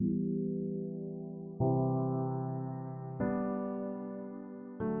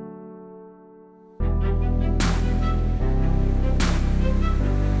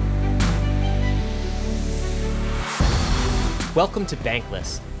Welcome to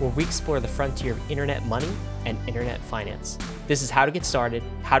Bankless, where we explore the frontier of internet money and internet finance. This is how to get started,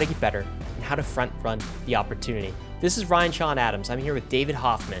 how to get better, and how to front run the opportunity. This is Ryan Sean Adams. I'm here with David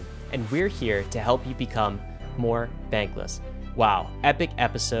Hoffman, and we're here to help you become more bankless. Wow, epic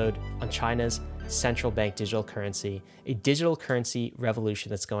episode on China's central bank digital currency, a digital currency revolution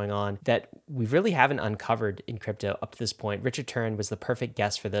that's going on that we really haven't uncovered in crypto up to this point. Richard Turrin was the perfect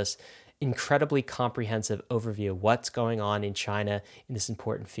guest for this incredibly comprehensive overview of what's going on in China in this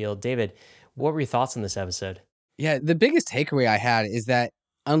important field. David, what were your thoughts on this episode? Yeah, the biggest takeaway I had is that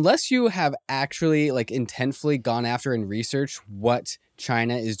unless you have actually intensely gone after and researched what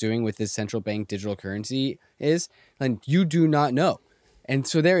China is doing with this central bank digital currency is, then you do not know. And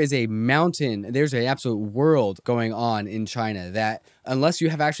so there's an absolute world going on in China that unless you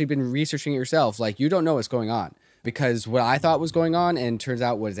have actually been researching it yourself, you don't know what's going on. Because what I thought was going on and turns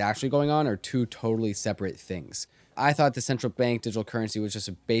out what is actually going on are two totally separate things. I thought the central bank digital currency was just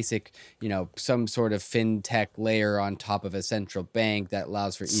a basic, some sort of fintech layer on top of a central bank that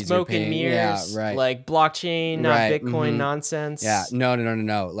allows for easier smoke paying. and mirrors, Yeah, right. like blockchain, not Right. Bitcoin nonsense. Yeah, no.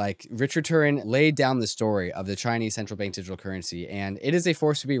 Richard Turrin laid down the story of the Chinese central bank digital currency, and it is a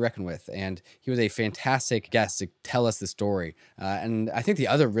force to be reckoned with. And he was a fantastic guest to tell us the story. And I think the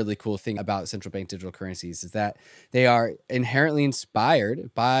other really cool thing about central bank digital currencies is that they are inherently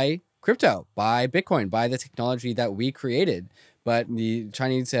inspired by crypto, by Bitcoin, by the technology that we created. But the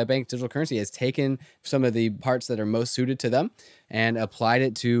Chinese bank digital currency has taken some of the parts that are most suited to them and applied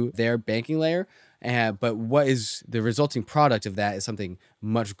it to their banking layer. But what is the resulting product of that is something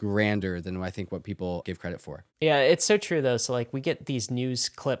much grander than I think what people give credit for. Yeah, it's so true though. So we get these news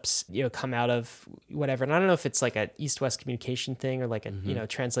clips, come out of whatever. And I don't know if it's like a East-West communication thing or like a,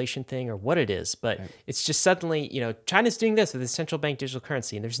 translation thing or what it is, but it's just suddenly, China's doing this with the central bank digital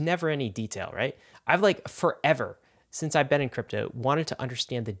currency and there's never any detail, right? I've forever since I've been in crypto, wanted to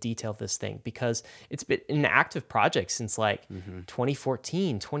understand the detail of this thing because it's been an active project since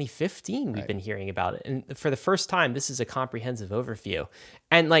 2014, 2015, we've been hearing about it. And for the first time, this is a comprehensive overview.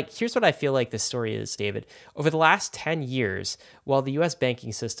 And here's what I feel like this story is, David. Over the last 10 years, while the US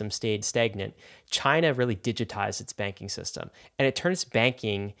banking system stayed stagnant, China really digitized its banking system and it turned its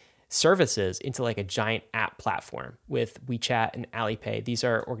banking services into a giant app platform with WeChat and Alipay. These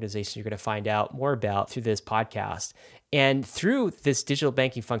are organizations you're going to find out more about through this podcast. And through this digital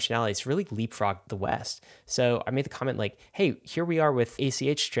banking functionality, it's really leapfrogged the West. So I made the comment hey, here we are with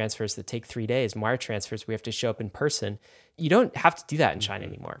ACH transfers that take 3 days, wire transfers, we have to show up in person. You don't have to do that in China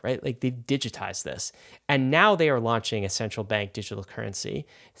anymore, right? They've digitized this. And now they are launching a central bank digital currency.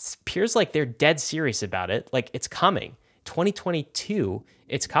 It appears like they're dead serious about it. It's coming. 2022,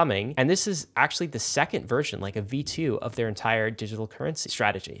 it's coming. And this is actually the second version, a V2 of their entire digital currency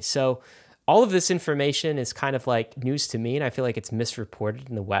strategy. So all of this information is kind of news to me. And I feel like it's misreported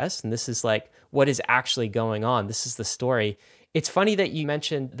in the West. And this is what is actually going on. This is the story. It's funny that you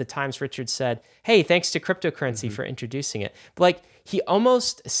mentioned the times Richard said, hey, thanks to cryptocurrency for introducing it. But he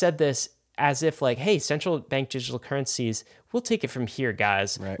almost said this as if hey, central bank digital currencies, we'll take it from here,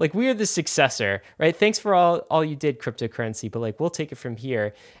 guys. Right. We are the successor, right? Thanks for all you did, cryptocurrency, but we'll take it from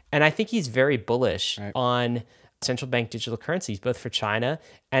here. And I think he's very bullish on central bank digital currencies, both for China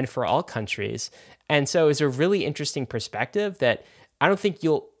and for all countries. And so it's a really interesting perspective that I don't think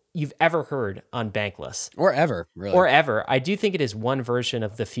you've ever heard on Bankless. Or ever, really. Or ever. I do think it is one version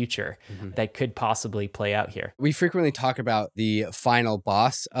of the future that could possibly play out here. We frequently talk about the final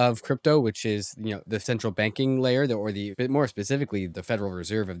boss of crypto, which is, the central banking layer, but more specifically, the Federal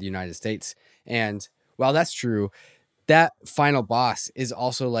Reserve of the United States. And while that's true, that final boss is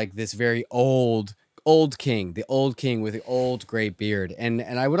also this very old king, the old king with the old gray beard. And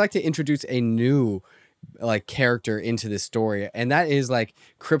I would like to introduce a new character into this story, and that is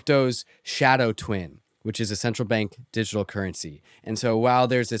crypto's shadow twin, which is a central bank digital currency. And so while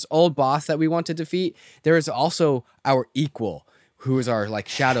there's this old boss that we want to defeat, there is also our equal, who is our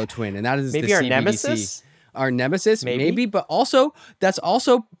shadow twin, and that is maybe the our CBDC. nemesis. Our nemesis, maybe, but also that's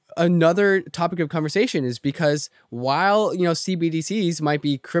also another topic of conversation, is because while CBDCs might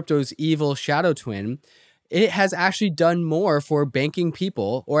be crypto's evil shadow twin, it has actually done more for banking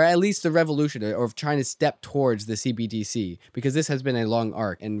people, or at least the revolution, or trying to step towards the CBDC, because this has been a long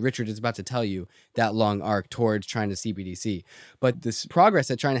arc, and Richard is about to tell you that long arc towards China's CBDC. But this progress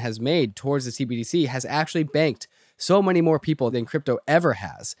that China has made towards the CBDC has actually banked so many more people than crypto ever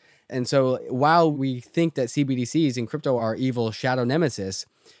has. And so while we think that CBDCs and crypto are evil shadow nemesis,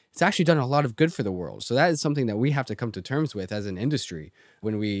 it's actually done a lot of good for the world. So that is something that we have to come to terms with as an industry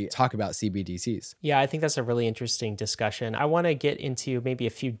when we talk about CBDCs. Yeah, I think that's a really interesting discussion. I want to get into maybe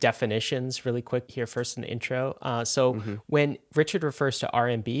a few definitions really quick here first in the intro. When Richard refers to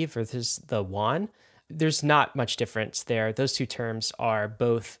RMB versus the yuan, there's not much difference there. Those two terms are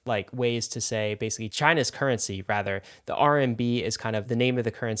both like ways to say basically China's currency, rather. The RMB is kind of the name of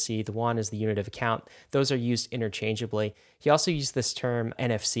the currency, the yuan is the unit of account. Those are used interchangeably. He also used this term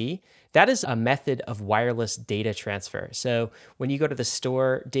NFC. That is a method of wireless data transfer. So when you go to the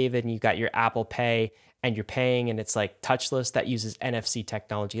store, David, and you got your Apple Pay and you're paying and it's like touchless, that uses NFC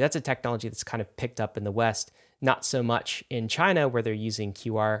technology. That's a technology that's kind of picked up in the West, not so much in China where they're using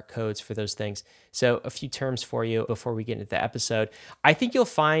QR codes for those things. So a few terms for you before we get into the episode. I think you'll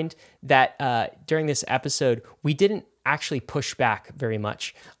find that during this episode, we didn't actually push back very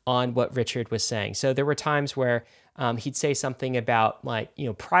much on what Richard was saying. So there were times where he'd say something about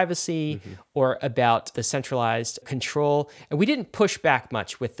privacy or about the centralized control. And we didn't push back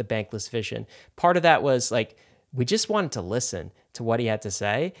much with the bankless vision. Part of that was like, we just wanted to listen to what he had to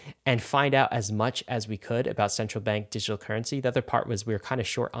say and find out as much as we could about central bank digital currency. The other part was we were kind of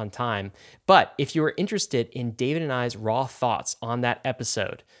short on time. But if you were interested in David and I's raw thoughts on that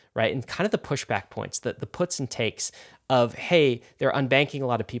episode, right, and kind of the pushback points, the puts and takes of, hey, they're unbanking a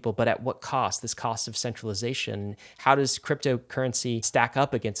lot of people, but at what cost? This cost of centralization. How does cryptocurrency stack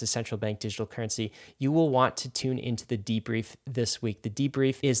up against a central bank digital currency? You will want to tune into the debrief this week. The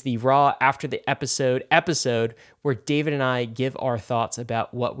debrief is the raw after the episode where David and I give our thoughts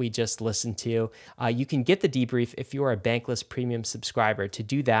about what we just listened to. You can get the debrief if you are a Bankless Premium subscriber. To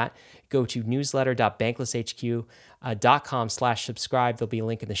do that, go to newsletter.banklesshq.com/subscribe. There'll be a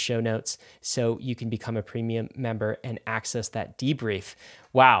link in the show notes so you can become a premium member and access that debrief.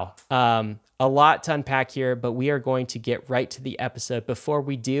 Wow. A lot to unpack here, but we are going to get right to the episode. Before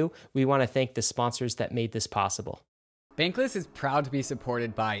we do, we want to thank the sponsors that made this possible. Bankless is proud to be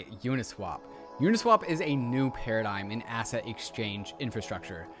supported by Uniswap. Uniswap is a new paradigm in asset exchange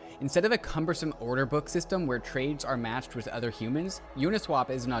infrastructure. Instead of a cumbersome order book system where trades are matched with other humans, Uniswap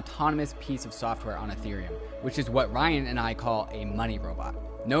is an autonomous piece of software on Ethereum, which is what Ryan and I call a money robot.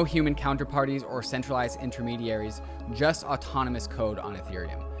 No human counterparties or centralized intermediaries, just autonomous code on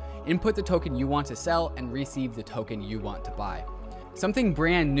Ethereum. Input the token you want to sell and receive the token you want to buy. Something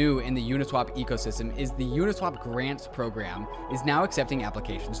brand new in the Uniswap ecosystem is the Uniswap Grants program is now accepting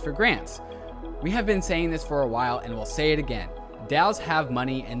applications for grants. We have been saying this for a while and we'll say it again. DAOs have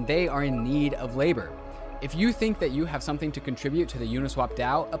money and they are in need of labor. If you think that you have something to contribute to the Uniswap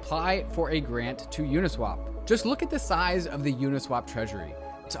DAO, apply for a grant to Uniswap. Just look at the size of the Uniswap treasury.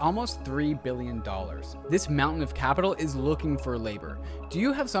 It's almost $3 billion. This mountain of capital is looking for labor. Do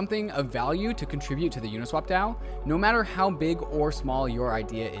you have something of value to contribute to the Uniswap DAO? No matter how big or small your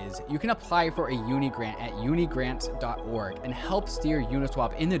idea is, you can apply for a uni grant at unigrants.org and help steer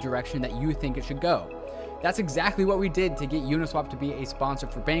Uniswap in the direction that you think it should go. That's exactly what we did to get Uniswap to be a sponsor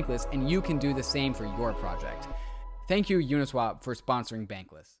for Bankless, and you can do the same for your project. Thank you, Uniswap, for sponsoring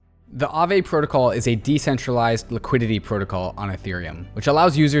Bankless. The Aave protocol is a decentralized liquidity protocol on Ethereum, which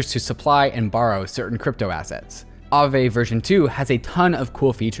allows users to supply and borrow certain crypto assets. Aave version 2 has a ton of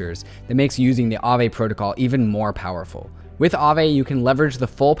cool features that makes using the Aave protocol even more powerful. With Aave, you can leverage the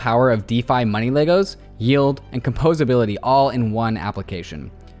full power of DeFi money Legos, yield, and composability all in one application.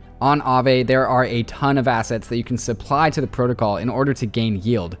 On Aave, there are a ton of assets that you can supply to the protocol in order to gain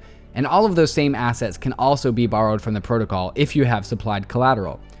yield, and all of those same assets can also be borrowed from the protocol if you have supplied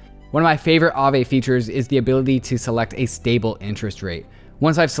collateral. One of my favorite Aave features is the ability to select a stable interest rate.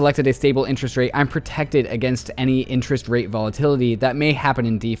 Once I've selected a stable interest rate, I'm protected against any interest rate volatility that may happen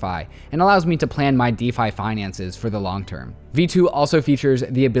in DeFi and allows me to plan my DeFi finances for the long term. V2 also features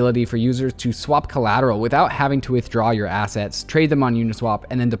the ability for users to swap collateral without having to withdraw your assets, trade them on Uniswap,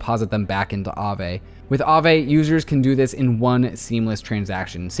 and then deposit them back into Aave. With Aave, users can do this in one seamless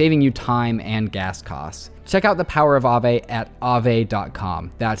transaction, saving you time and gas costs. Check out the power of Aave at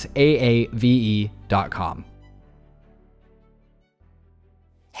aave.com. That's AAVE.com.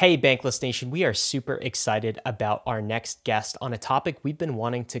 Hey, Bankless Nation, we are super excited about our next guest on a topic we've been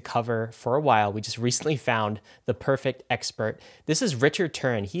wanting to cover for a while. We just recently found the perfect expert. This is Richard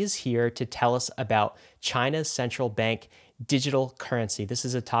Turrin. He is here to tell us about China's central bank digital currency. This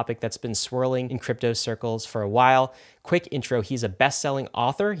is a topic that's been swirling in crypto circles for a while. Quick intro, he's a best-selling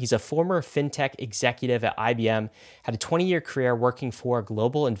author. He's a former fintech executive at IBM, had a 20-year career working for a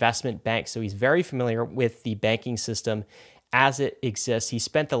global investment bank, so he's very familiar with the banking system as it exists. He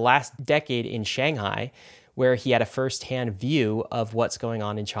spent the last decade in Shanghai, where he had a firsthand view of what's going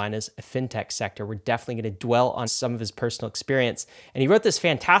on in China's fintech sector. We're definitely going to dwell on some of his personal experience. And he wrote this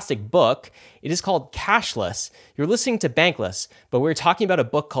fantastic book. It is called Cashless. You're listening to Bankless, but we're talking about a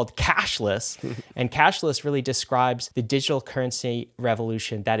book called Cashless. And Cashless really describes the digital currency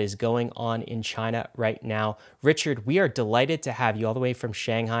revolution that is going on in China right now. Richard, we are delighted to have you all the way from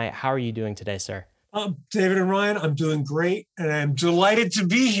Shanghai. How are you doing today, sir? David and Ryan, I'm doing great, and I'm delighted to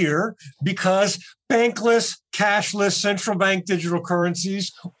be here because bankless, cashless, central bank digital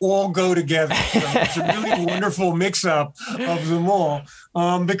currencies all go together. So it's a really wonderful mix-up of them all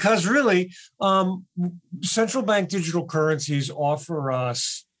because really, central bank digital currencies offer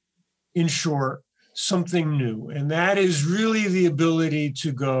us, in short, something new, and that is really the ability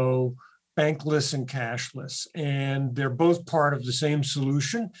to go bankless and cashless. And they're both part of the same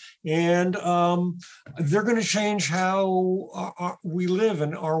solution. And they're going to change how we live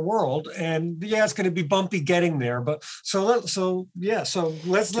in our world. And yeah, it's going to be bumpy getting there. But let's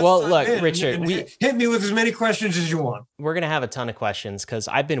well, look, Richard, hit me with as many questions as you want. We're going to have a ton of questions because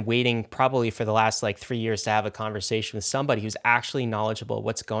I've been waiting probably for the last 3 years to have a conversation with somebody who's actually knowledgeable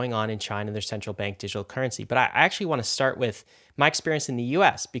what's going on in China and their central bank digital currency. But I actually want to start with my experience in the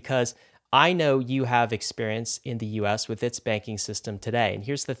US because I know you have experience in the US with its banking system today. And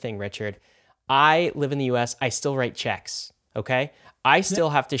here's the thing, Richard. I live in the US. I still write checks, okay? I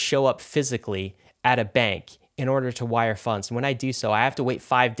still have to show up physically at a bank in order to wire funds. And when I do so, I have to wait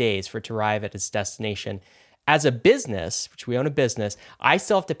 5 days for it to arrive at its destination. As a business, which we own a business, I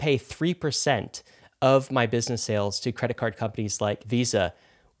still have to pay 3% of my business sales to credit card companies like Visa.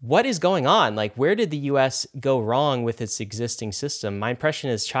 What is going on? Where did the US go wrong with its existing system? My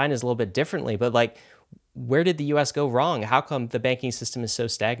impression is China's a little bit differently, but where did the US go wrong? How come the banking system is so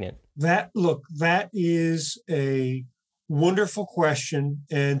stagnant? That is a wonderful question.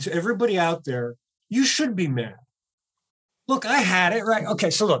 And to everybody out there, you should be mad. Look, I had it, right? Okay,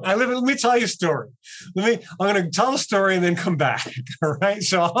 so look, let me tell you a story. I'm going to tell a story and then come back, all right?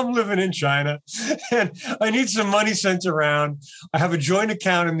 So I'm living in China and I need some money sent around. I have a joint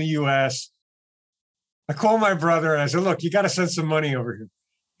account in the US. I call my brother and I said, look, you got to send some money over here.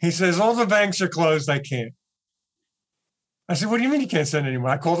 He says, all the banks are closed. I can't. I said, what do you mean you can't send anymore?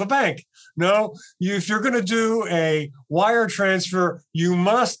 I call the bank. No, if you're going to do a wire transfer, you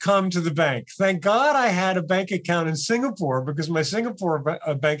must come to the bank. Thank God I had a bank account in Singapore because my Singapore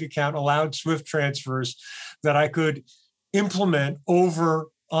bank account allowed SWIFT transfers that I could implement over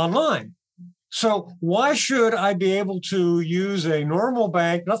online. So why should I be able to use a normal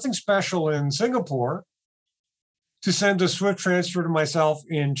bank, nothing special in Singapore, to send a SWIFT transfer to myself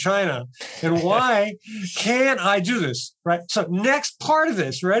in China? And why can't I do this, right? So next part of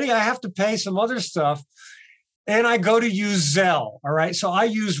this, ready? I have to pay some other stuff and I go to use Zelle, all right? So I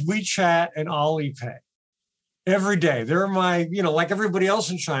use WeChat and Alipay every day. They're my, like everybody else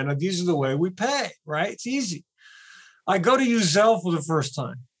in China, these are the way we pay, right? It's easy. I go to use Zelle for the first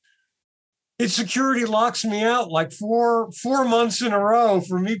time. Its security locks me out like four months in a row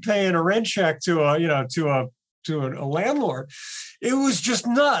for me paying a rent check to a landlord. It was just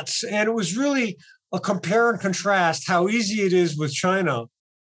nuts. And it was really a compare and contrast how easy it is with China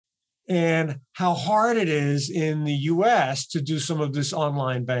and how hard it is in the US to do some of this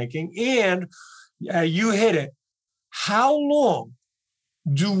online banking. And you hit it. How long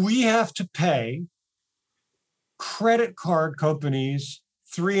do we have to pay credit card companies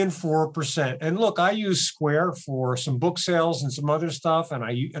 3 and 4%? And look, I use Square for some book sales and some other stuff, and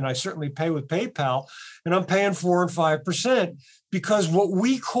I certainly pay with PayPal, and I'm paying 4 and 5% because what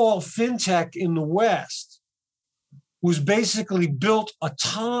we call fintech in the West was basically built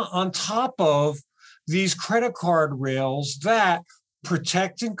on top of these credit card rails that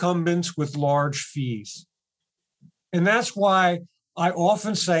protect incumbents with large fees. And that's why I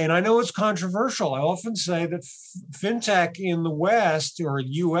often say, and I know it's controversial, I often say that fintech in the West or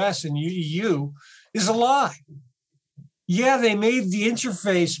US and EU is a lie. Yeah, they made the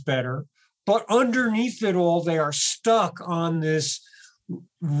interface better, but underneath it all, they are stuck on this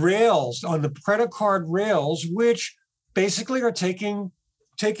rails, on the credit card rails, which basically are taking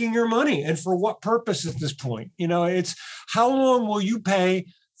your money. And for what purpose at this point? It's how long will you pay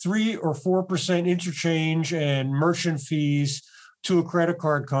 3 or 4% interchange and merchant fees to a credit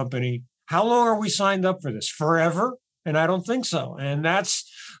card company? How long are we signed up for this? Forever? And I don't think so. And that's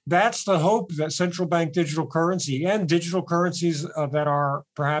the hope that central bank digital currency and digital currencies that are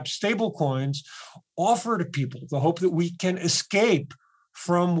perhaps stable coins offer to people, the hope that we can escape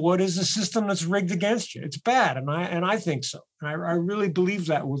from what is a system that's rigged against you. It's bad, and I think so. And I really believe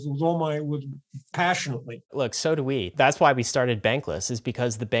that with all my, passionately. Look, so do we. That's why we started Bankless, is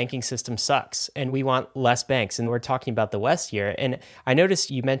because the banking system sucks and we want less banks. And we're talking about the West here. And I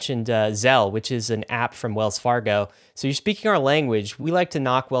noticed you mentioned Zelle, which is an app from Wells Fargo. So you're speaking our language. We like to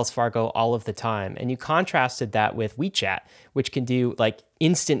knock Wells Fargo all of the time. And you contrasted that with WeChat, which can do like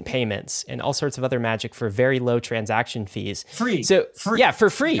instant payments and all sorts of other magic for very low transaction fees. Free. So free. Yeah, for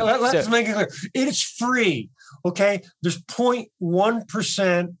free. Yeah, let's make it clear. It's free. Okay. There's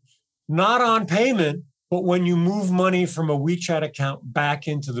 0.1% not on payment, but when you move money from a WeChat account back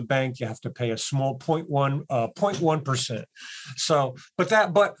into the bank, you have to pay a small 0.1%. So,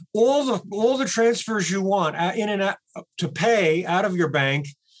 but all the transfers you want in and out to pay out of your bank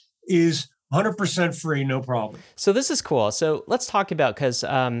is 100% free, no problem. So this is cool. So let's talk about, because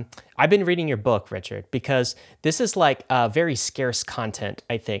I've been reading your book, Richard, because this is like very scarce content,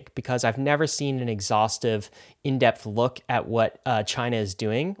 I think, because I've never seen an exhaustive, in-depth look at what China is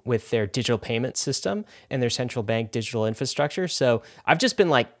doing with their digital payment system and their central bank digital infrastructure. So I've just been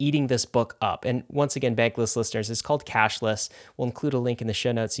like eating this book up. And once again, Bankless listeners, it's called Cashless. We'll include a link in the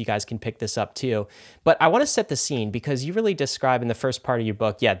show notes so you guys can pick this up too. But I want to set the scene because you really describe in the first part of your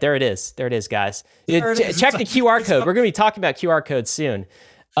book. Yeah, there it is. There it is, guys. Check the QR code. We're going to be talking about QR codes soon.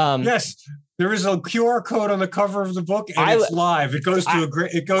 Yes, there is a QR code on the cover of the book, and it's live. It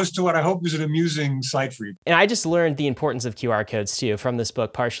goes to what I hope is an amusing site for you. And I just learned the importance of QR codes too from this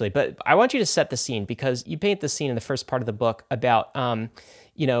book partially. But I want you to set the scene because you paint the scene in the first part of the book about, I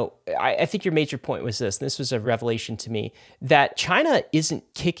think your major point was this. And this was a revelation to me that China isn't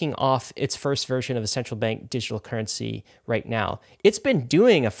kicking off its first version of a central bank digital currency right now. It's been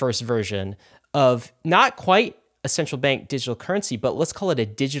doing a first version of not quite a central bank digital currency, but let's call it a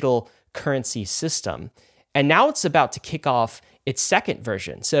digital currency system. And now it's about to kick off its second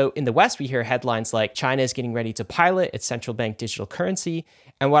version. So in the West, we hear headlines like China is getting ready to pilot its central bank digital currency.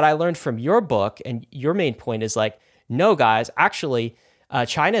 And what I learned from your book and your main point is like, no, guys, actually,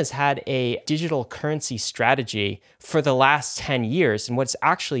 China has had a digital currency strategy for the last 10 years. And what's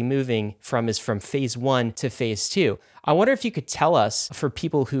actually moving is from phase 1 to phase 2. I wonder if you could tell us, for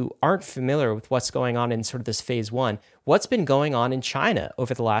people who aren't familiar with what's going on in sort of this phase 1, what's been going on in China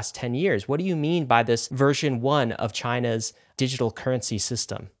over the last 10 years? What do you mean by this version 1 of China's digital currency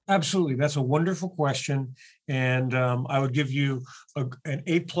system? That's a wonderful question. And I would give you an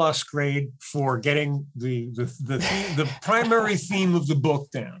A+ grade for getting the primary theme of the book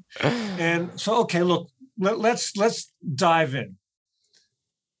down. And so, okay, look, let's dive in.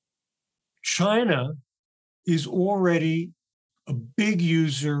 China is already a big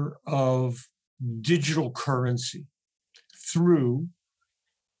user of digital currency through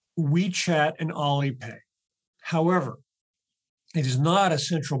WeChat and Alipay. However, it is not a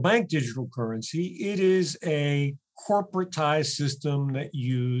central bank digital currency. It is a corporatized system that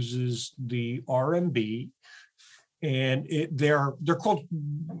uses the RMB, and they're called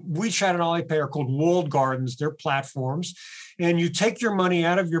WeChat and Alipay are called walled gardens. They're platforms, and you take your money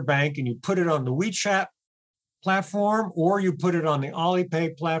out of your bank and you put it on the WeChat platform, or you put it on the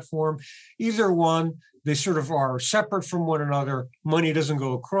Alipay platform. Either one, they sort of are separate from one another. Money doesn't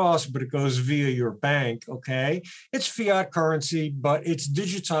go across, but it goes via your bank, okay? It's fiat currency, but it's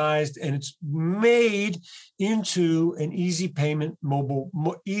digitized and it's made into an easy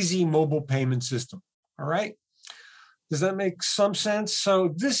mobile payment system, all right? Does that make some sense?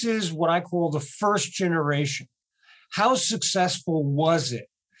 So this is what I call the first generation. How successful was it?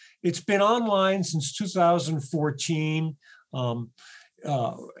 It's been online since 2014.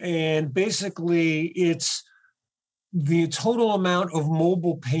 And basically, it's the total amount of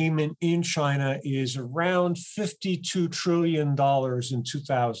mobile payment in China is around $52 trillion in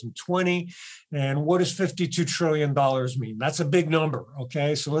 2020. And what does $52 trillion mean? That's a big number,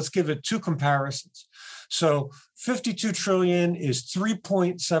 okay? So let's give it two comparisons. So 52 trillion is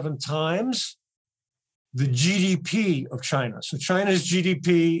 3.7 times the GDP of China. So China's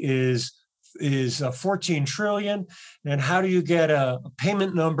GDP is 14 trillion. And how do you get a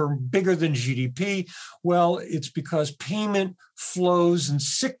payment number bigger than GDP? Well, it's because payment flows in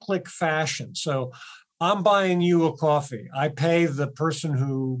cyclic fashion. So I'm buying you a coffee. I pay the person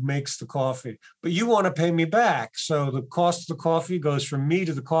who makes the coffee, but you want to pay me back. So the cost of the coffee goes from me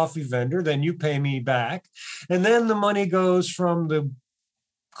to the coffee vendor, then you pay me back. And then the money goes from the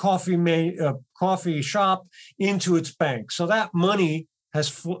coffee shop into its bank. So that money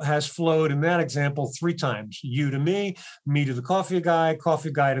has flowed in that example 3 times: you to me to the coffee guy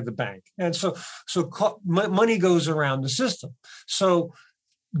to the bank. And so money goes around the system. So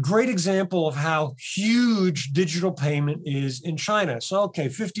great example of how huge digital payment is in China. So, okay,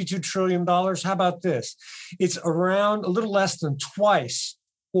 $52 trillion. How about this? It's around a little less than twice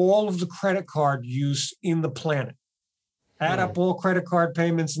all of the credit card use in the planet. Add up all credit card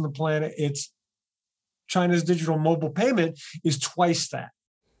payments in the planet, it's China's digital mobile payment is twice that.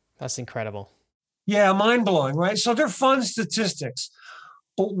 That's incredible. Yeah, mind-blowing, right? So they're fun statistics.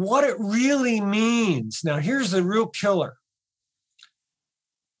 But what it really means, now here's the real killer.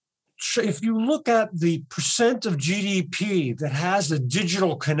 If you look at the percent of GDP that has a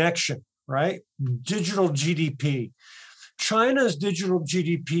digital connection, right? Digital GDP. China's digital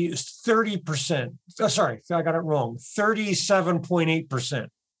GDP is 30%. Oh, sorry, I got it wrong. 37.8%,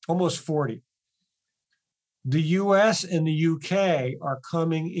 almost 40. The US and the UK are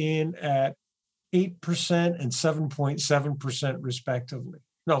coming in at 8% and 7.7% respectively.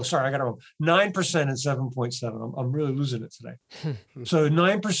 No, sorry, I got it wrong. 9% and 7.7. I'm really losing it today. So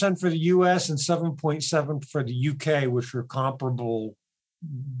 9% for the US and 7.7 for the UK, which are comparable,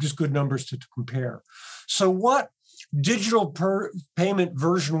 just good numbers to compare. So what digital payment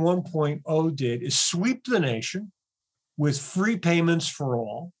version 1.0 did is sweep the nation with free payments for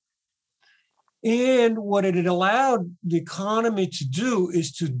all. And what it had allowed the economy to do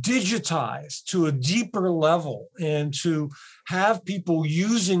is to digitize to a deeper level and to have people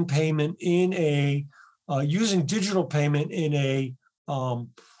using payment in a using digital payment in a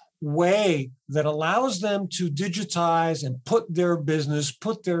way that allows them to digitize and put their business,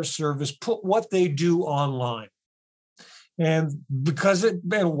 put their service, put what they do online. And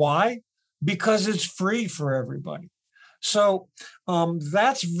why? Because it's free for everybody. So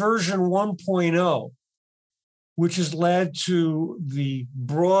that's version 1.0, which has led to the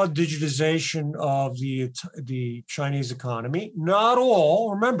broad digitization of the Chinese economy. Not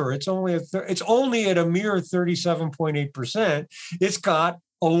all. Remember, it's only at a mere 37.8%. It's got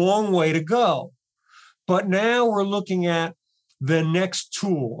a long way to go. But now we're looking at the next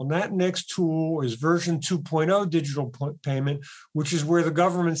tool, and that next tool is version 2.0 digital payment, which is where the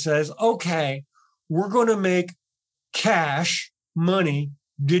government says, okay, we're going to make cash money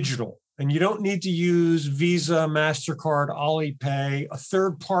digital. And you don't need to use Visa, MasterCard, Alipay, a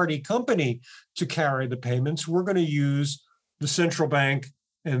third-party company to carry the payments. We're going to use the central bank,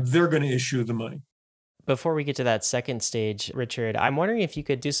 and they're going to issue the money. Before we get to that second stage, Richard, I'm wondering if you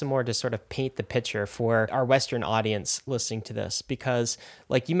could do some more to sort of paint the picture for our Western audience listening to this, because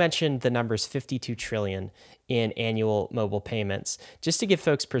like you mentioned, the number's 52 trillion in annual mobile payments. Just to give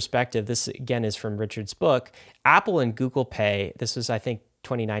folks perspective, this again is from Richard's book. Apple and Google Pay, this was I think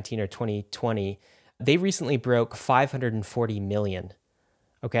 2019 or 2020, they recently broke 540 million.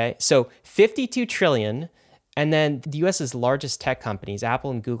 Okay, so 52 trillion, and then the US's largest tech companies,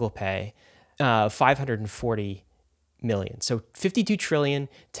 Apple and Google Pay, 540 million. So 52 trillion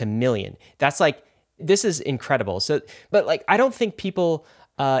to million. That's like, this is incredible. So, but like, I don't think people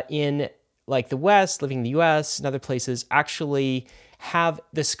in like the West, living in the US and other places, actually have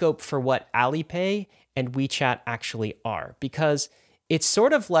the scope for what Alipay and WeChat actually are, because it's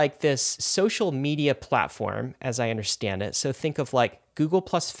sort of like this social media platform, as I understand it. So think of like Google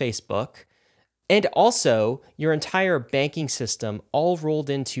plus Facebook, and also your entire banking system all rolled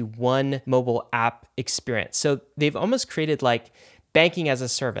into one mobile app experience. So they've almost created like banking as a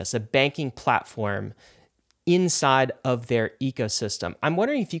service, a banking platform inside of their ecosystem. I'm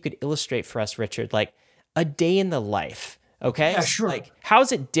wondering if you could illustrate for us, Richard, like a day in the life, okay? Yeah, sure. Like, how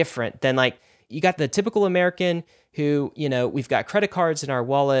is it different than like, you got the typical American who, you know, we've got credit cards in our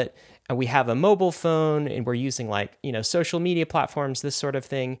wallet and we have a mobile phone and we're using like, you know, social media platforms, this sort of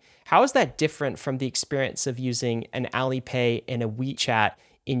thing. How is that different from the experience of using an Alipay and a WeChat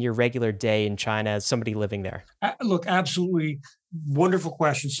in your regular day in China as somebody living there? Look, absolutely wonderful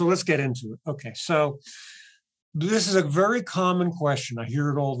question. So let's get into it. Okay, so this is a very common question. I hear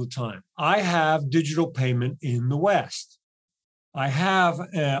it all the time. I have digital payment in the West. I have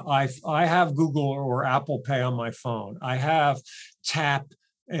Google or Apple Pay on my phone. I have tap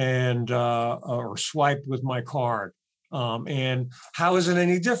and or swipe with my card. And how is it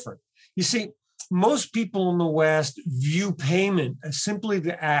any different? You see, most people in the West view payment as simply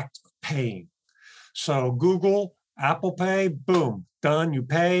the act of paying. So Google, Apple Pay, boom, done, you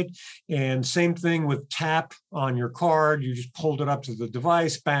paid. And same thing with tap on your card. You just pulled it up to the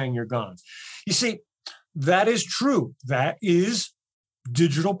device, bang, you're gone. You see, that is true. That is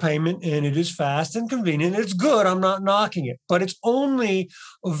digital payment, and it is fast and convenient. It's good. I'm not knocking it, but it's only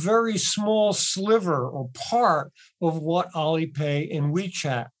a very small sliver or part of what Alipay and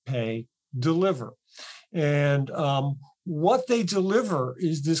WeChat Pay deliver. And what they deliver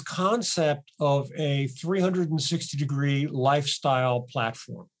is this concept of a 360-degree lifestyle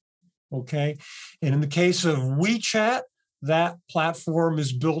platform. Okay. And in the case of WeChat, that platform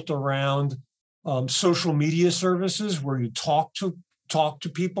is built around social media services where you talk to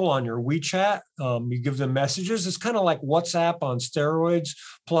people on your WeChat. You give them messages. It's kind of like WhatsApp on steroids,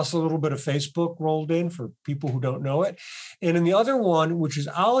 plus a little bit of Facebook rolled in for people who don't know it. And in the other one, which is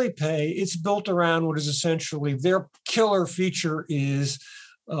Alipay, it's built around what is essentially their killer feature is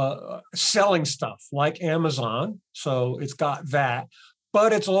selling stuff like Amazon. So it's got that,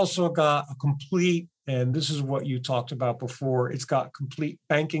 but it's also got a complete, and this is what you talked about before, it's got complete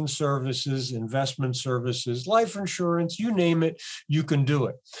banking services, investment services, life insurance, you name it, you can do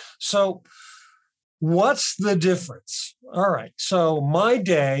it. So what's the difference? All right. So my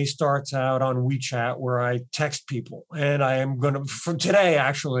day starts out on WeChat where I text people, and I am going to, from today,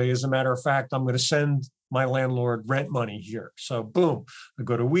 actually, as a matter of fact, I'm going to send my landlord rent money here. So boom, I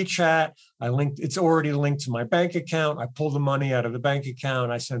go to WeChat, it's already linked to my bank account. I pull the money out of the bank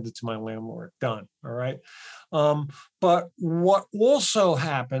account, I send it to my landlord, done. All right. But what also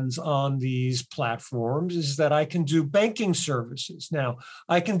happens on these platforms is that I can do banking services. Now,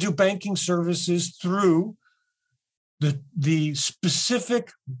 I can do banking services through the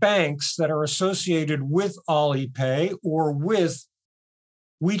specific banks that are associated with Alipay or with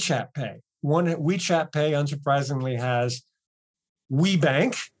WeChat Pay. WeChat Pay, unsurprisingly, has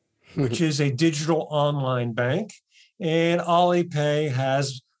WeBank, which is a digital online bank, and Alipay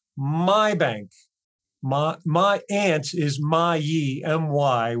has My Bank. My aunt is Yi,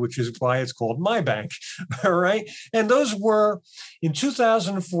 M-Y, which is why it's called My Bank. All right. And those were, in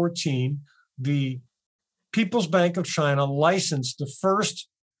 2014, the People's Bank of China licensed the first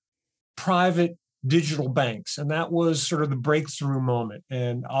private digital banks. And that was sort of the breakthrough moment.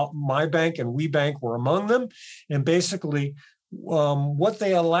 And My Bank and WeBank were among them. And basically, what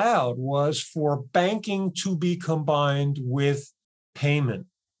they allowed was for banking to be combined with payment.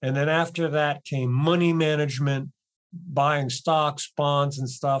 And then after that came money management, buying stocks, bonds, and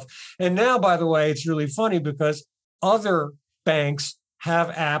stuff. And now, by the way, it's really funny because other banks have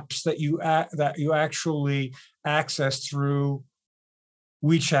apps that you actually access through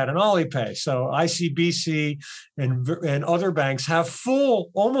WeChat and Alipay. So ICBC and other banks have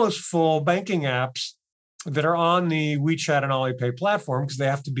almost full banking apps that are on the WeChat and Alipay platform because they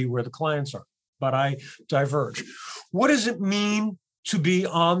have to be where the clients are. But I diverge. What does it mean to be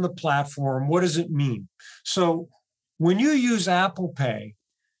on the platform? What does it mean? So when you use Apple Pay,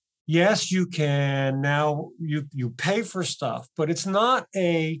 yes, you can now you pay for stuff, but it's not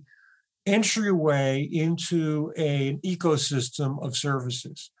a entryway into an ecosystem of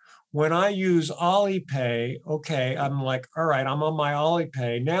services. When I use Alipay, okay, I'm like, all right, I'm on my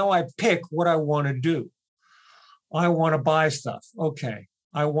Alipay. Now I pick what I want to do. I want to buy stuff. Okay.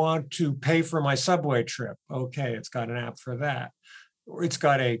 I want to pay for my subway trip. Okay, it's got an app for that. Or it's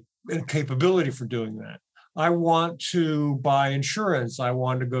got a capability for doing that. I want to buy insurance. I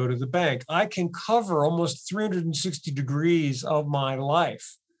want to go to the bank. I can cover almost 360 degrees of my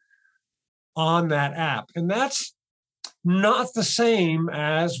life on that app. And that's not the same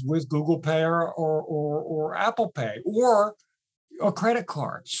as with Google Pay or Apple Pay or a credit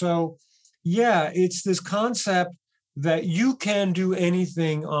card. So yeah, it's this concept that you can do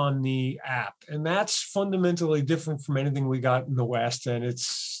anything on the app. And that's fundamentally different from anything we got in the West. And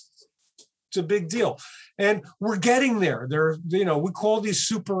it's a big deal. And we're getting there. We call these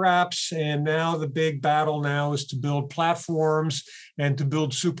super apps, and now the big battle now is to build platforms and to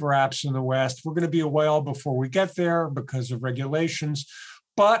build super apps in the West. We're going to be a while before we get there because of regulations,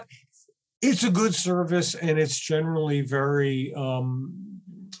 but it's a good service, and it's generally very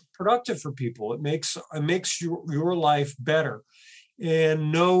productive for people. It makes your life better.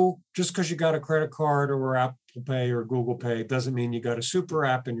 And no, just because you got a credit card or Apple Pay or Google Pay doesn't mean you got a super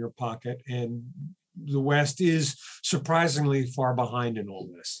app in your pocket. And the West is surprisingly far behind in all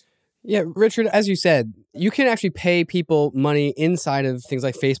this. Yeah, Richard, as you said, you can actually pay people money inside of things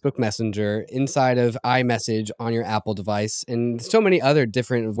like Facebook Messenger, inside of iMessage on your Apple device, and so many other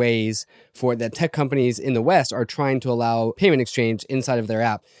different ways for that tech companies in the West are trying to allow payment exchange inside of their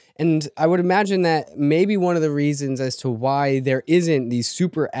app. And I would imagine that maybe one of the reasons as to why there isn't these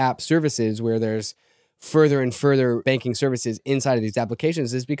super app services where there's further and further banking services inside of these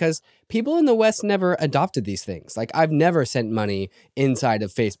applications is because people in the West never adopted these things. Like, I've never sent money inside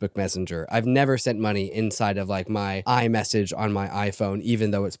of Facebook Messenger. I've never sent money inside of like my iMessage on my iPhone, even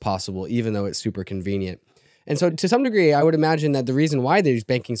though it's possible, even though it's super convenient. And so to some degree, I would imagine that the reason why these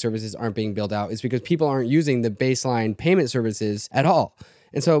banking services aren't being built out is because people aren't using the baseline payment services at all.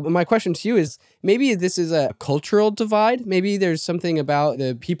 And so my question to you is, maybe this is a cultural divide. Maybe there's something about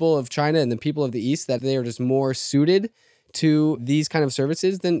the people of China and the people of the East that they are just more suited to these kind of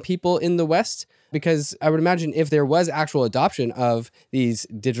services than people in the West. Because I would imagine if there was actual adoption of these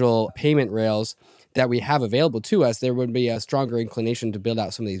digital payment rails that we have available to us, there would be a stronger inclination to build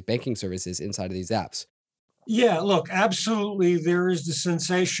out some of these banking services inside of these apps. Yeah, look, absolutely. There is the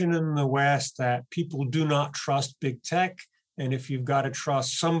sensation in the West that people do not trust big tech. And if you've got to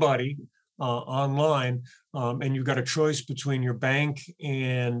trust somebody online and you've got a choice between your bank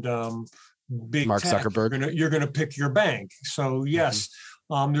and big Mark tech, Zuckerberg. you're gonna pick your bank. So yes,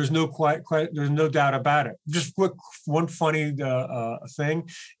 there's there's no doubt about it. Just quick, one funny thing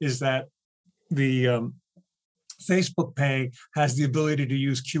is that the Facebook Pay has the ability to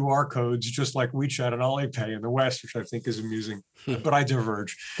use QR codes just like WeChat and Alipay in the West, which I think is amusing. But I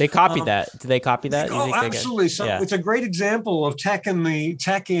diverge. They copied that. Do they copy that? Oh, absolutely. So it's a great example of tech in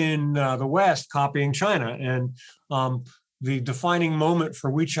the West copying China. And the defining moment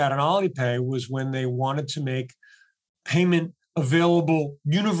for WeChat and Alipay was when they wanted to make payment available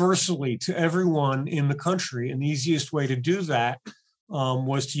universally to everyone in the country. And the easiest way to do that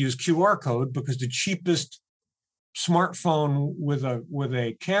was to use QR code, because the cheapest smartphone with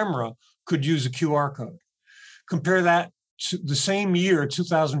a camera could use a QR code. Compare that to the same year,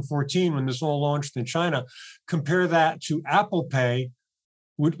 2014, when this all launched in China. Compare that to Apple Pay,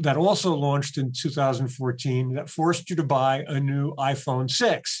 that also launched in 2014, that forced you to buy a new iPhone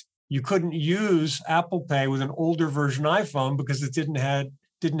 6. You couldn't use Apple Pay with an older version iPhone because it didn't have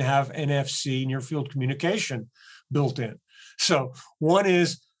NFC, near field communication, built in. So one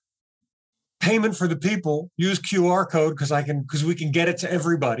is payment for the people, use QR code because we can get it to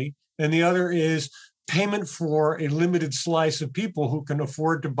everybody. And the other is payment for a limited slice of people who can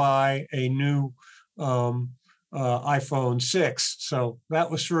afford to buy a new iPhone 6. So that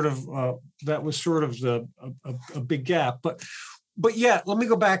was sort of a big gap. But yeah, let me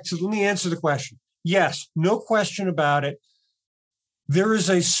answer the question. Yes, no question about it. There is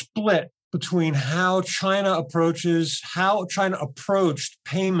a split between how China approached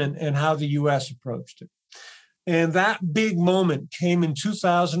payment and how the US approached it. And that big moment came in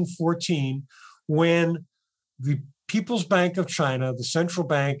 2014 when the People's Bank of China, the central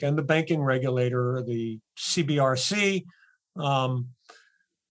bank, and the banking regulator, the CBRC,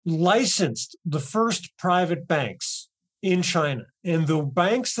 licensed the first private banks in China. And the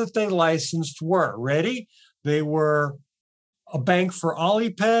banks that they licensed were, ready? They were a bank for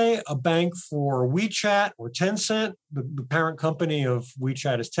Alipay, a bank for WeChat or Tencent. The parent company of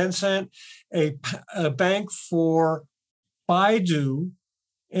WeChat is Tencent, a bank for Baidu,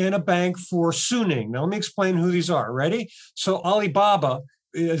 and a bank for Suning. Now, let me explain who these are. Ready? So Alibaba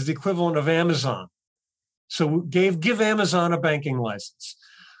is the equivalent of Amazon. So give Amazon a banking license.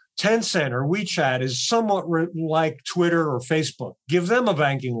 Tencent or WeChat is somewhat like Twitter or Facebook. Give them a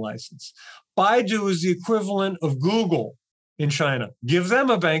banking license. Baidu is the equivalent of Google in China. Give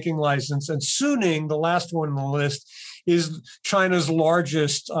them a banking license. And Suning, the last one on the list, is China's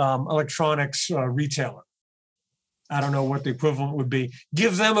largest electronics retailer. I don't know what the equivalent would be.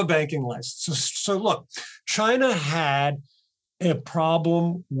 Give them a banking license. So look, China had a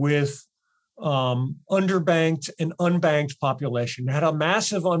problem with underbanked and unbanked population. It had a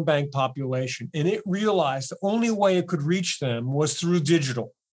massive unbanked population, and it realized the only way it could reach them was through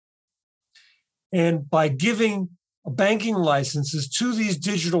digital. And by giving banking licenses to these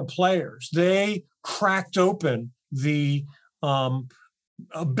digital players, they cracked open the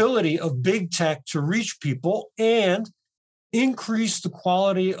ability of big tech to reach people and increase the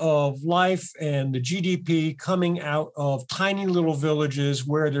quality of life and the GDP coming out of tiny little villages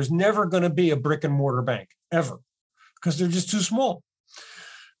where there's never going to be a brick and mortar bank, ever, because they're just too small.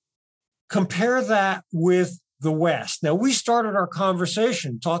 Compare that with the West. Now, we started our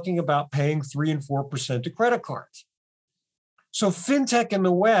conversation talking about paying 3 and 4% to credit cards. So fintech in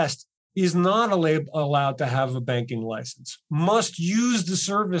the West is not allowed to have a banking license, must use the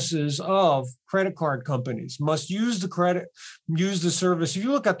services of credit card companies, must use the service. If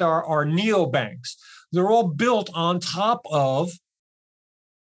you look at our neobanks, they're all built on top of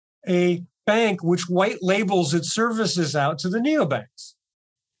a bank which white labels its services out to the neobanks.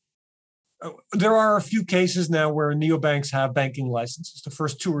 There are a few cases now where neobanks have banking licenses, the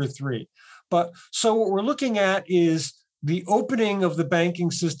first 2 or 3. But so what we're looking at is the opening of the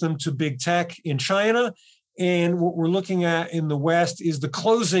banking system to big tech in China. And what we're looking at in the West is the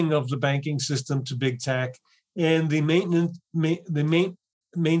closing of the banking system to big tech and the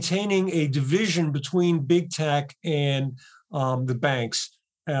maintaining a division between big tech and the banks,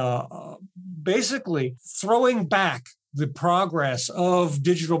 basically throwing back the progress of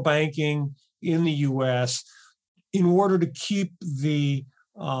digital banking in the US in order to keep the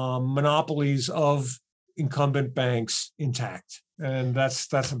monopolies of incumbent banks intact. And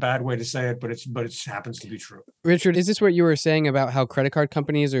that's a bad way to say it, but it happens to be true. Richard, is this what you were saying about how credit card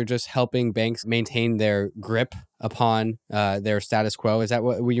companies are just helping banks maintain their grip upon their status quo? Is that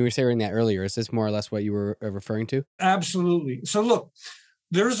what you were saying that earlier? Is this more or less what you were referring to? Absolutely. So look,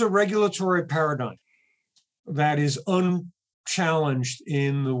 there's a regulatory paradigm that is unchallenged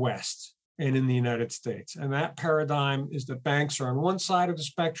in the West and in the United States. And that paradigm is that banks are on one side of the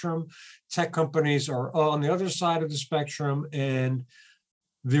spectrum, tech companies are on the other side of the spectrum, and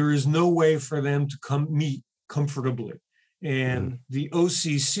there is no way for them to meet comfortably. And the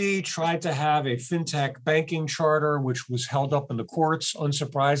OCC tried to have a fintech banking charter, which was held up in the courts,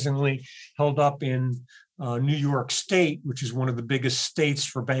 unsurprisingly, held up in New York State, which is one of the biggest states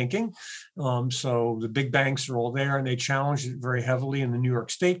for banking. So the big banks are all there, and they challenged it very heavily in the New York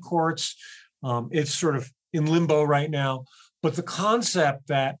State courts. It's sort of in limbo right now. But the concept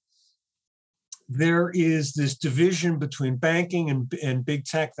that there is this division between banking and big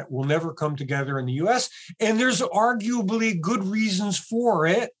tech that will never come together in the US, and there's arguably good reasons for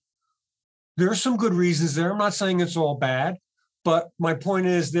it. There are some good reasons there. I'm not saying it's all bad. But my point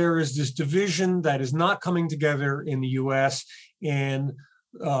is there is this division that is not coming together in the US, and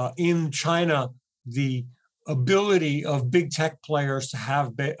in China, the ability of big tech players to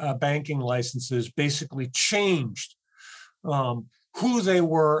have banking licenses basically changed who they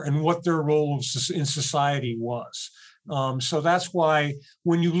were and what their role in society was. So that's why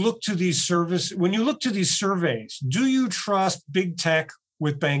when you look to these surveys, do you trust big tech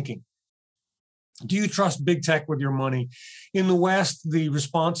with banking? Do you trust big tech with your money? In the West, the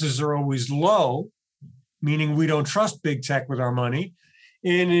responses are always low, meaning we don't trust big tech with our money.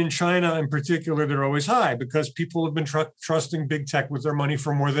 And in China in particular, they're always high because people have been trusting big tech with their money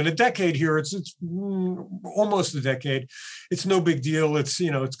for more than a decade here. It's almost a decade. It's no big deal.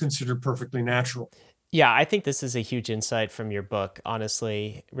 It's considered perfectly natural. Yeah, I think this is a huge insight from your book,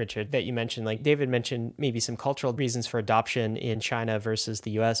 honestly, Richard, that you mentioned. Like David mentioned maybe some cultural reasons for adoption in China versus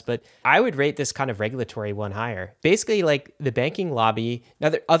the US, but I would rate this kind of regulatory one higher. Basically, like the banking lobby,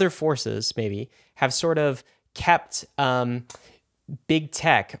 other forces maybe, have sort of kept big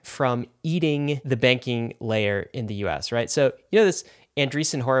tech from eating the banking layer in the US, right? So, this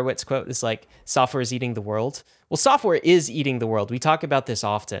Andreessen Horowitz quote is like, software is eating the world. Well, software is eating the world. We talk about this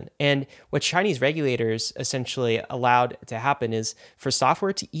often. And what Chinese regulators essentially allowed to happen is for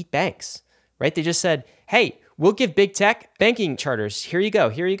software to eat banks, right? They just said, hey, we'll give big tech banking charters. Here you go,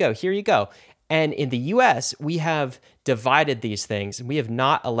 here you go, here you go. And in the US, we have divided these things, and we have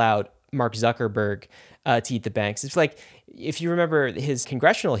not allowed Mark Zuckerberg to eat the banks. It's like, if you remember his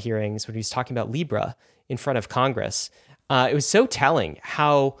congressional hearings when he was talking about Libra in front of Congress, it was so telling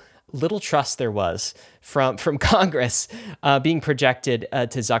how little trust there was from Congress being projected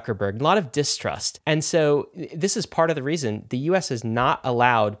to Zuckerberg, a lot of distrust. And so this is part of the reason the US has not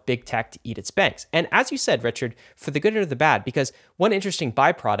allowed big tech to eat its banks. And as you said, Richard, for the good or the bad, because one interesting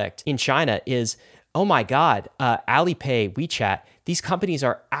byproduct in China is, oh my God, Alipay, WeChat, these companies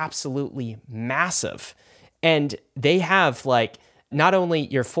are absolutely massive. And they have not only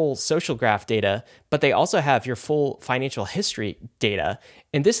your full social graph data, but they also have your full financial history data.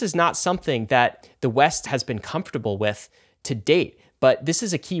 And this is not something that the West has been comfortable with to date. But this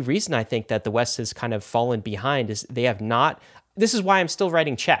is a key reason I think that the West has kind of fallen behind is they have not. This is why I'm still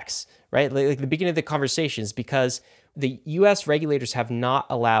writing checks, right? Like the beginning of the conversation is because the US regulators have not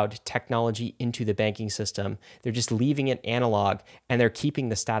allowed technology into the banking system. They're just leaving it analog, and they're keeping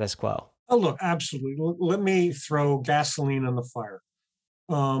the status quo. Oh, look, absolutely. Let me throw gasoline on the fire.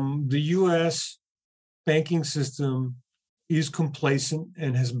 The U.S. banking system is complacent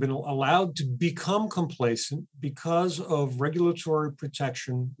and has been allowed to become complacent because of regulatory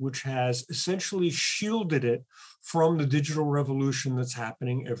protection, which has essentially shielded it from the digital revolution that's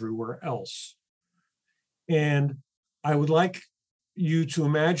happening everywhere else. And I would like you to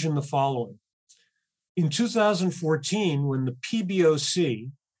imagine the following. In 2014, when the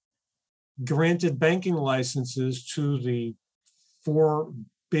PBOC granted banking licenses to the 4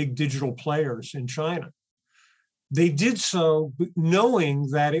 big digital players in China, they did so knowing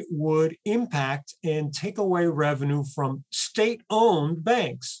that it would impact and take away revenue from state-owned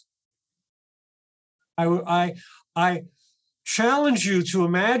banks. I challenge you to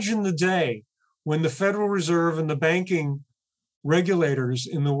imagine the day when the Federal Reserve and the banking regulators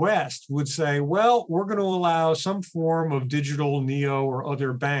in the West would say, well, we're going to allow some form of digital neo or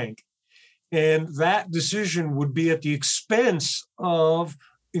other bank. And that decision would be at the expense of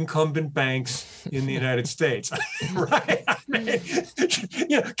incumbent banks in the United States. Right? I mean,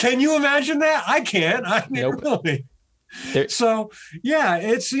 can you imagine that? I can't. I mean, Nope. really. There- So, yeah,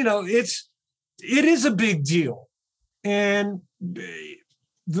 it is a big deal. And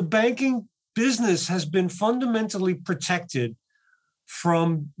the banking business has been fundamentally protected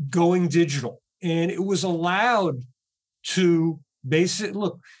from going digital. And it was allowed to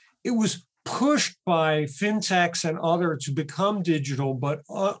it was pushed by fintechs and others to become digital, but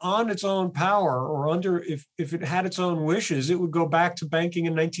on its own power or if it had its own wishes, it would go back to banking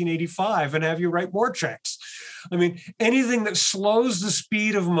in 1985 and have you write more checks. I mean, anything that slows the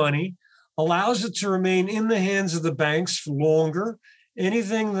speed of money, allows it to remain in the hands of the banks for longer,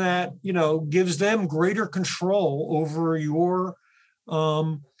 anything that, gives them greater control over your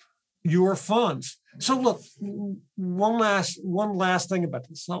funds. So look, one last thing about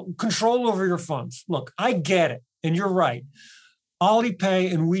this. Control over your funds. Look, I get it. And you're right.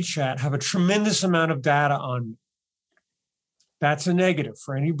 Alipay and WeChat have a tremendous amount of data on me. That's a negative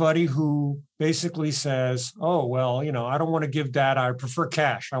for anybody who basically says, oh, well, I don't want to give data. I prefer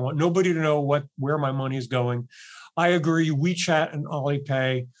cash. I want nobody to know where my money is going. I agree. WeChat and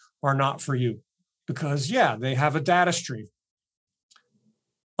Alipay are not for you because, they have a data stream.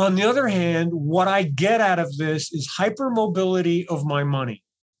 On the other hand, what I get out of this is hypermobility of my money,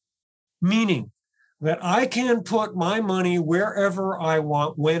 meaning that I can put my money wherever I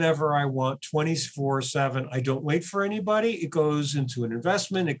want, whenever I want, 24/7. I don't wait for anybody. It goes into an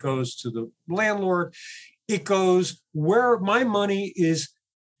investment. It goes to the landlord. It goes where my money is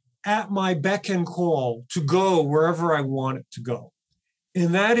at my beck and call to go wherever I want it to go.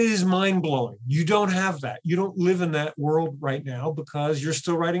 And that is mind-blowing. You don't have that. You don't live in that world right now because you're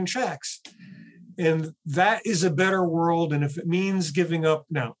still writing checks. And that is a better world. And if it means giving up,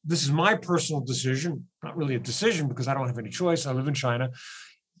 now, this is my personal decision, not really a decision because I don't have any choice. I live in China.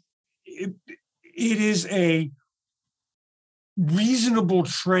 It is a reasonable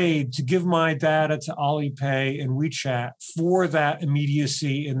trade to give my data to Alipay and WeChat for that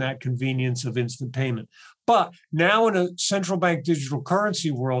immediacy and that convenience of instant payment. But now in a central bank digital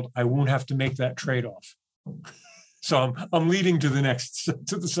currency world, I won't have to make that trade-off. So I'm leading to the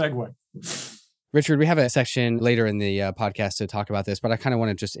segue. Richard, we have a section later in the podcast to talk about this, but I kind of want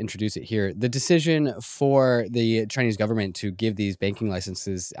to just introduce it here. The decision for the Chinese government to give these banking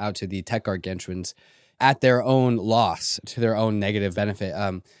licenses out to the tech gargantuans at their own loss, to their own negative benefit.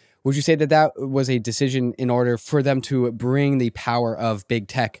 Would you say that was a decision in order for them to bring the power of big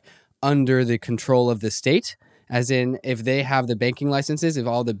tech under the control of the state? As in, if they have the banking licenses, if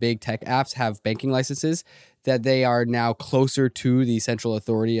all the big tech apps have banking licenses, that they are now closer to the central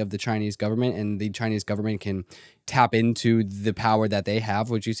authority of the Chinese government and the Chinese government can tap into the power that they have.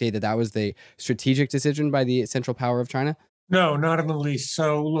 Would you say that was the strategic decision by the central power of China? No, not in the least.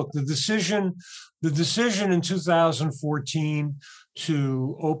 So look, the decision in 2014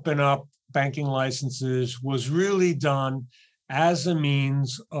 to open up banking licenses was really done as a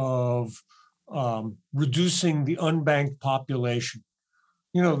means of reducing the unbanked population.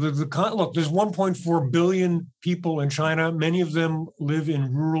 Look, there's 1.4 billion people in China. Many of them live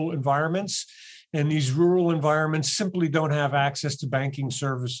in rural environments, and these rural environments simply don't have access to banking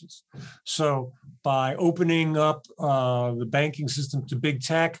services. So by opening up the banking system to big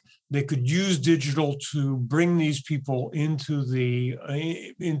tech, they could use digital to bring these people into the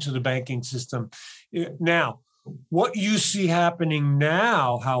banking system. Now, what you see happening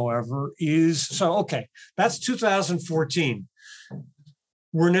now, however, that's 2014.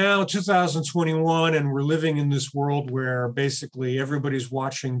 We're now 2021, and we're living in this world where basically everybody's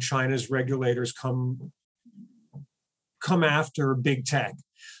watching China's regulators come after big tech.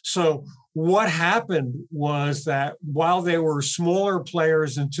 So what happened was that while they were smaller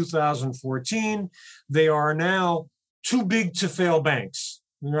players in 2014, they are now too big to fail banks,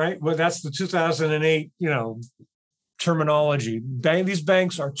 right? Well, that's the 2008, terminology. These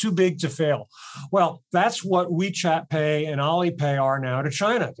banks are too big to fail. Well, that's what WeChat Pay and Alipay are now to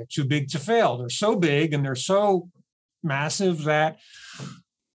China. They're too big to fail. They're so big and they're so massive that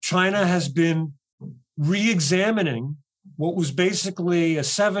China has been re-examining what was basically a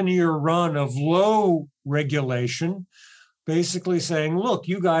 7-year run of low regulation, basically saying, look,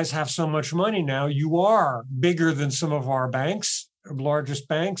 you guys have so much money now. You are bigger than some of our banks, largest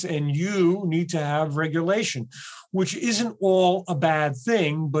banks, and you need to have regulation, which isn't all a bad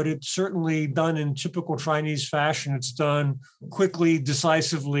thing, but it's certainly done in typical Chinese fashion. It's done quickly,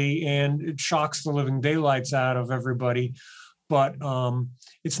 decisively, and it shocks the living daylights out of everybody. But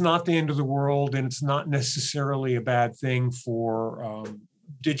it's not the end of the world, and it's not necessarily a bad thing for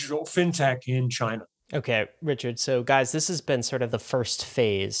digital fintech in China. Okay, Richard. So, guys, this has been sort of the first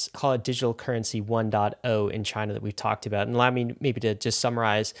phase, call it digital currency 1.0 in China that we've talked about. And allow me maybe to just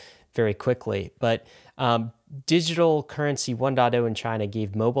summarize very quickly. But digital currency 1.0 in China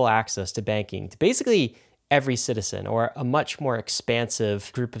gave mobile access to banking to basically every citizen, or a much more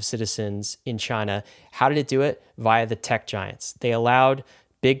expansive group of citizens in China. How did it do it? Via the tech giants. They allowed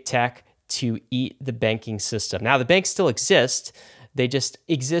big tech to eat the banking system. Now, the banks still exist. They just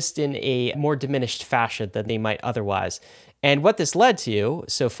exist in a more diminished fashion than they might otherwise. And what this led to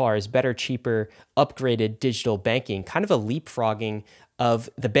so far is better, cheaper, upgraded digital banking, kind of a leapfrogging of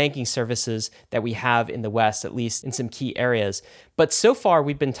the banking services that we have in the West, at least in some key areas. But so far,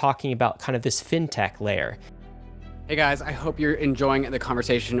 we've been talking about kind of this fintech layer. Hey guys, I hope you're enjoying the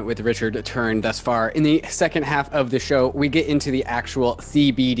conversation with Richard Turrin thus far. In the second half of the show, we get into the actual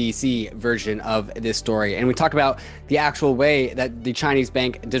CBDC version of this story, and we talk about the actual way that the Chinese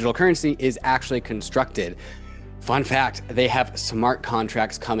bank digital currency is actually constructed. Fun fact, they have smart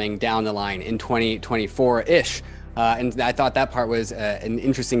contracts coming down the line in 2024-ish. And I thought that part was an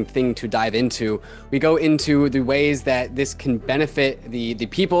interesting thing to dive into. We go into the ways that this can benefit the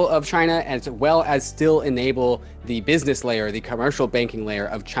people of China, as well as still enable the business layer, the commercial banking layer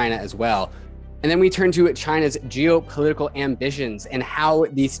of China as well. And then we turn to China's geopolitical ambitions and how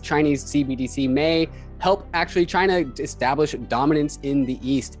these Chinese CBDC may help actually China establish dominance in the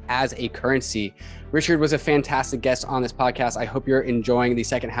East as a currency. Richard was a fantastic guest on this podcast. I hope you're enjoying the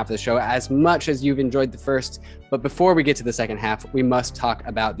second half of the show as much as you've enjoyed the first. But before we get to the second half, we must talk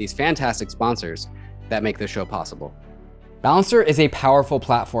about these fantastic sponsors that make this show possible. Balancer is a powerful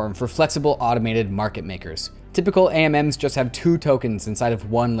platform for flexible automated market makers. Typical AMMs just have 2 tokens inside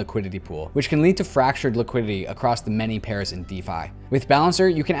of one liquidity pool, which can lead to fractured liquidity across the many pairs in DeFi. With Balancer,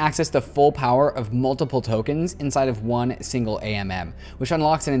 you can access the full power of multiple tokens inside of one single AMM, which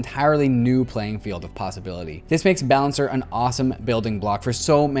unlocks an entirely new playing field of possibility. This makes Balancer an awesome building block for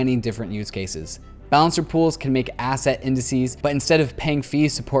so many different use cases. Balancer pools can make asset indices, but instead of paying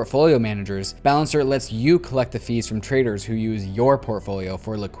fees to portfolio managers, Balancer lets you collect the fees from traders who use your portfolio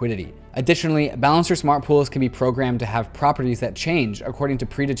for liquidity. Additionally, Balancer smart pools can be programmed to have properties that change according to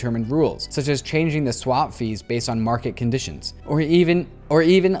predetermined rules, such as changing the swap fees based on market conditions, or even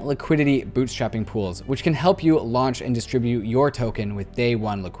liquidity bootstrapping pools, which can help you launch and distribute your token with day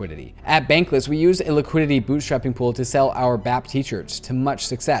one liquidity. At Bankless, we use a liquidity bootstrapping pool to sell our BAP t-shirts to much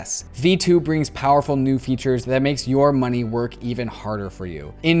success. V2 brings powerful new features that makes your money work even harder for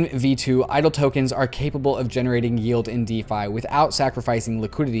you. In V2, idle tokens are capable of generating yield in DeFi without sacrificing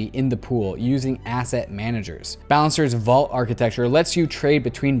liquidity in the pool using asset managers. Balancer's vault architecture lets you trade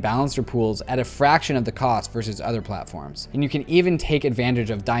between Balancer pools at a fraction of the cost versus other platforms. And you can even take advantage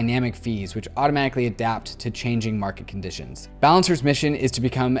of dynamic fees, which automatically adapt to changing market conditions. Balancer's mission is to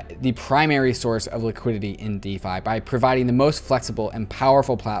become the primary source of liquidity in DeFi by providing the most flexible and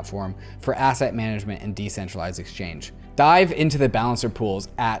powerful platform for asset management and decentralized exchange. Dive into the Balancer pools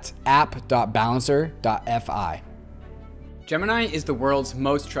at app.balancer.fi. Gemini is the world's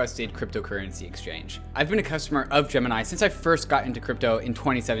most trusted cryptocurrency exchange. I've been a customer of Gemini since I first got into crypto in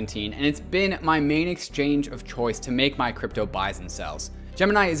 2017, and it's been my main exchange of choice to make my crypto buys and sells.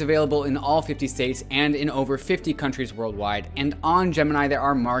 Gemini is available in all 50 states and in over 50 countries worldwide, and on Gemini there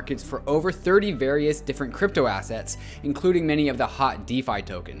are markets for over 30 various different crypto assets, including many of the hot DeFi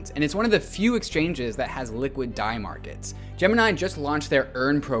tokens, and it's one of the few exchanges that has liquid DAI markets. Gemini just launched their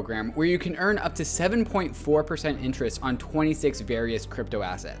Earn program, where you can earn up to 7.4% interest on 26 various crypto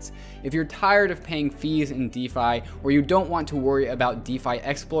assets. If you're tired of paying fees in DeFi, or you don't want to worry about DeFi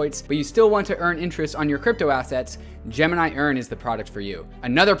exploits, but you still want to earn interest on your crypto assets, Gemini Earn is the product for you.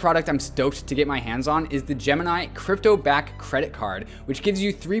 Another product I'm stoked to get my hands on is the Gemini Crypto Back Credit Card, which gives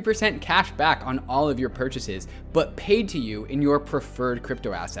you 3% cash back on all of your purchases, but paid to you in your preferred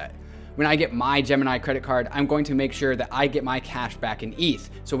crypto asset. When I get my Gemini credit card, I'm going to make sure that I get my cash back in ETH.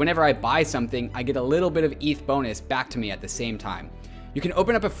 So whenever I buy something, I get a little bit of ETH bonus back to me at the same time. You can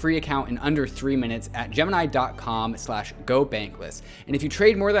open up a free account in under 3 minutes at gemini.com/gobankless. And if you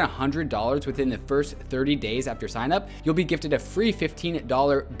trade more than $100 within the first 30 days after sign up, you'll be gifted a free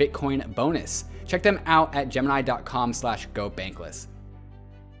 $15 Bitcoin bonus. Check them out at gemini.com/gobankless.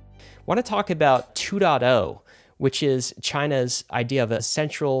 I want to talk about 2.0, which is China's idea of a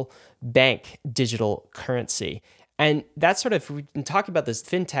central bank digital currency. And that's sort of, we've been talking about this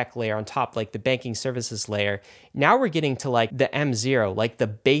fintech layer on top, like the banking services layer. Now we're getting to like the M0, like the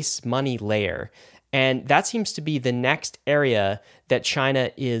base money layer. And that seems to be the next area that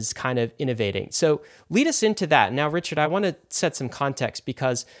China is kind of innovating. So lead us into that. Now, Richard, I want to set some context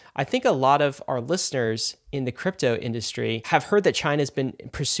because I think a lot of our listeners in the crypto industry have heard that China's been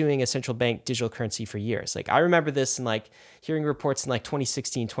pursuing a central bank digital currency for years. Like I remember this in like hearing reports in like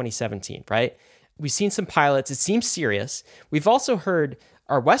 2016, 2017, right? We've seen some pilots. It seems serious. We've also heard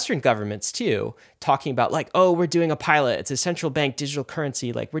our Western governments too, talking about like, oh, we're doing a pilot. It's a central bank digital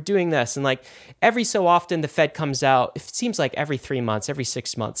currency. Like we're doing this. And like every so often the Fed comes out, it seems like every 3 months, every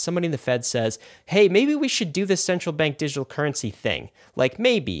 6 months, somebody in the Fed says, hey, maybe we should do this central bank digital currency thing. Like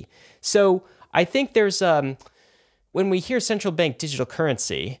maybe. So I think there's, when we hear central bank digital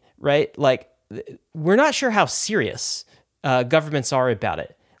currency, right? Like we're not sure how serious governments are about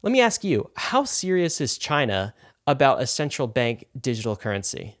it. Let me ask you, how serious is China about a central bank digital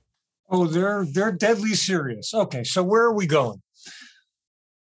currency? Oh, they're deadly serious. Okay, so where are we going?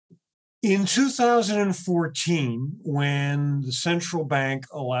 In 2014, when the central bank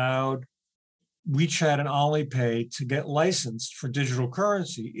allowed WeChat and Alipay to get licensed for digital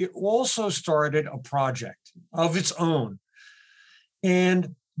currency, it also started a project of its own.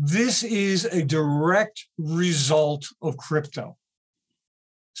 And this is a direct result of crypto.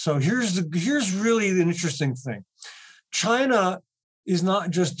 So here's really the interesting thing. China is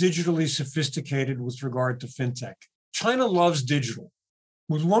not just digitally sophisticated with regard to fintech. China loves digital.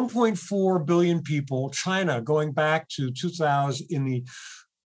 With 1.4 billion people, China going back to 2000 in the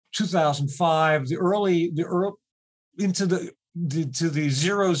 2005, into the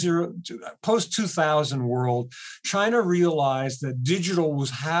post 2000 world, China realized that digital was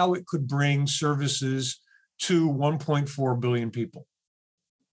how it could bring services to 1.4 billion people.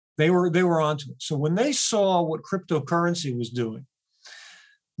 They were onto it. So when they saw what cryptocurrency was doing,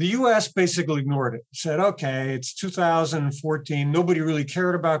 the US basically ignored it. Said, okay, it's 2014. Nobody really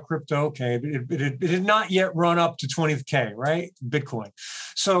cared about crypto. Okay, it had not yet run up to 20K, right? Bitcoin.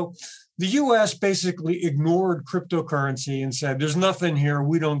 So the US basically ignored cryptocurrency and said, there's nothing here.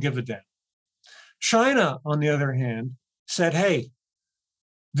 We don't give a damn. China, on the other hand, said, hey,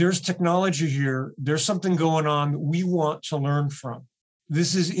 there's technology here. There's something going on that we want to learn from.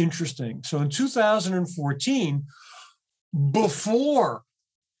 This is interesting. So in 2014, before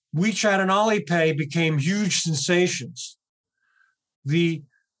WeChat and Alipay became huge sensations, the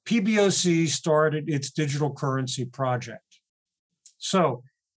PBOC started its digital currency project. So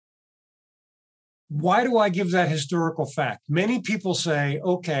why do I give that historical fact? Many people say,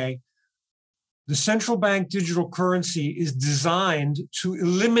 okay, the central bank digital currency is designed to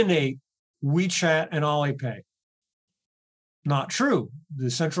eliminate WeChat and Alipay. Not true.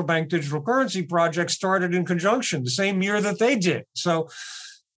 The central bank digital currency project started in conjunction the same year that they did. So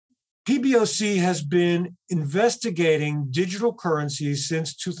PBOC has been investigating digital currencies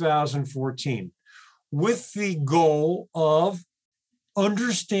since 2014 with the goal of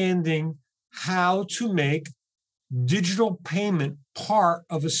understanding how to make digital payment part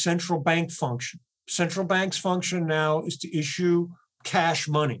of a central bank function. Central bank's function now is to issue cash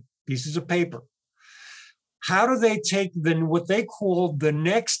money, pieces of paper. How do they take what they call the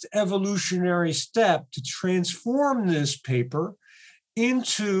next evolutionary step to transform this paper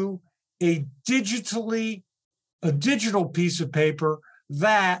into a digital piece of paper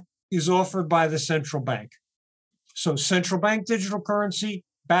that is offered by the central bank? So central bank digital currency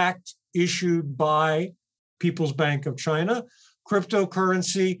backed, issued by People's Bank of China,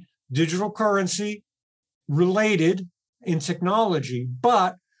 cryptocurrency, digital currency, related in technology,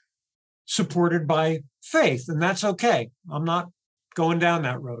 but supported by faith. And that's okay. I'm not going down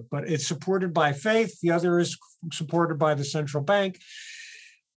that road, but it's supported by faith. The other is supported by the central bank.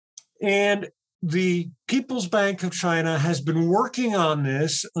 And the People's Bank of China has been working on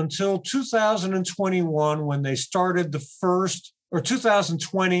this until 2021 when they started the first, or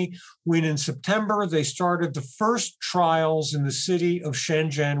 2020, when in September they started the first trials in the city of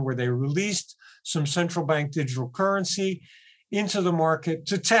Shenzhen, where they released some central bank digital currency into the market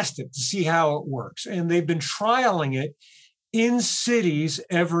to test it, to see how it works. And they've been trialing it in cities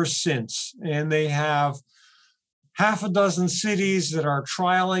ever since. And they have half a dozen cities that are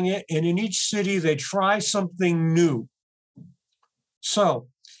trialing it. And in each city, they try something new. So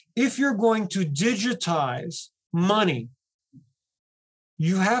if you're going to digitize money,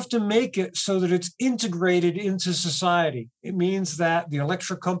 you have to make it so that it's integrated into society. It means that the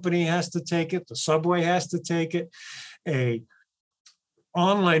electric company has to take it, the subway has to take it, a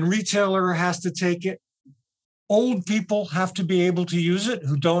online retailer has to take it. Old people have to be able to use it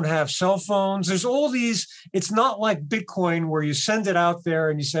who don't have cell phones. There's all these, it's not like Bitcoin where you send it out there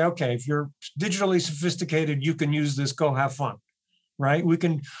and you say, okay, if you're digitally sophisticated, you can use this, go have fun, right? We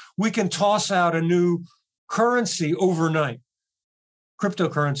can toss out a new currency overnight.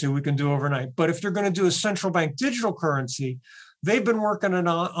 Cryptocurrency we can do overnight. But if they're going to do a central bank digital currency, they've been working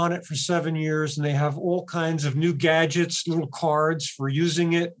on it for 7 years, and they have all kinds of new gadgets, little cards for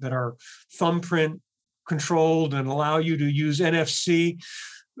using it that are thumbprint controlled and allow you to use NFC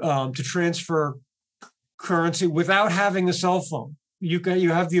to transfer currency without having a cell phone.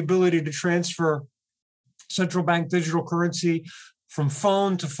 You have the ability to transfer central bank digital currency from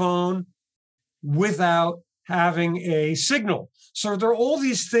phone to phone without having a signal. So there are all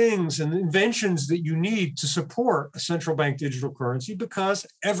these things and inventions that you need to support a central bank digital currency because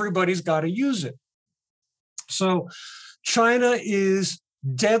everybody's got to use it. So China is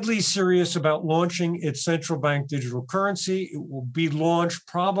deadly serious about launching its central bank digital currency. It will be launched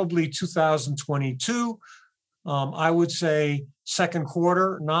probably 2022. I would say second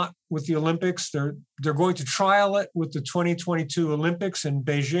quarter, not with the Olympics. They're going to trial it with the 2022 Olympics in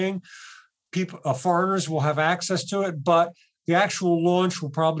Beijing. Foreigners will have access to it, but the actual launch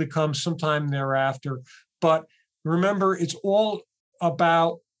will probably come sometime thereafter. But remember, it's all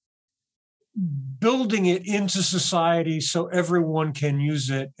about building it into society so everyone can use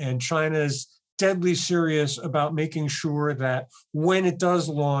it. And China is deadly serious about making sure that when it does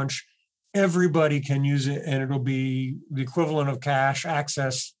launch, everybody can use it, and it'll be the equivalent of cash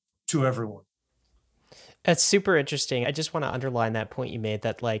access to everyone. That's super interesting. I just want to underline that point you made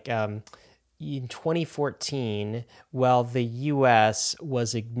that in 2014, while the US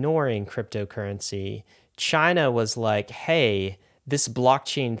was ignoring cryptocurrency, China was like, hey, this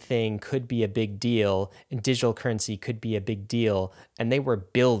blockchain thing could be a big deal and digital currency could be a big deal. And they were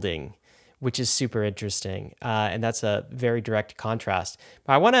building, which is super interesting. And that's a very direct contrast.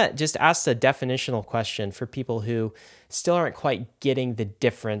 But I want to just ask a definitional question for people who still aren't quite getting the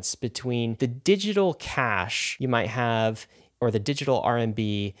difference between the digital cash you might have or the digital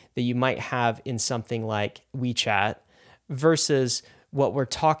RMB that you might have in something like WeChat versus what we're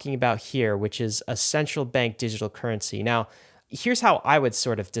talking about here, which is a central bank digital currency. Now, here's how I would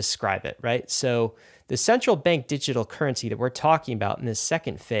sort of describe it, right? So the central bank digital currency that we're talking about in this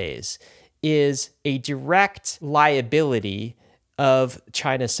second phase is a direct liability of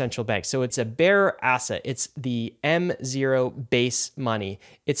China's central bank. So it's a bearer asset. It's the M0 base money.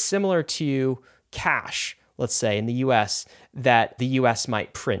 It's similar to cash, let's say, in the US, that the US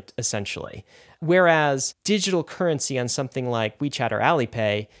might print, essentially. Whereas digital currency on something like WeChat or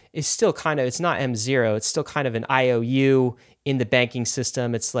Alipay is still it's not M0, it's still kind of an IOU in the banking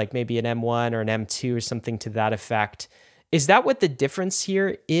system. It's like maybe an M1 or an M2 or something to that effect. Is that what the difference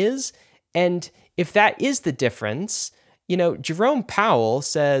here is? And if that is the difference, Jerome Powell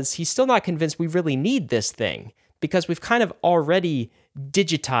says he's still not convinced we really need this thing because we've kind of already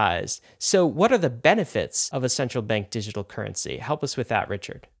digitized. So what are the benefits of a central bank digital currency? Help us with that,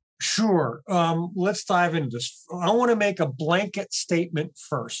 Richard. Sure. Let's dive into this. I want to make a blanket statement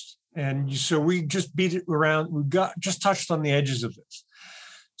first. And so we just beat it around. We just touched on the edges of this.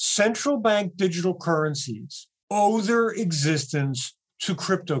 Central bank digital currencies owe their existence to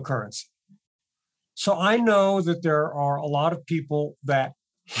cryptocurrency. So I know that there are a lot of people that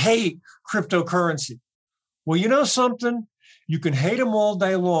hate cryptocurrency. Well, you know something? You can hate them all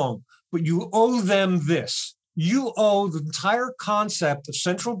day long, but you owe them this. You owe the entire concept of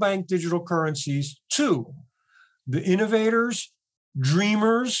central bank digital currencies to the innovators,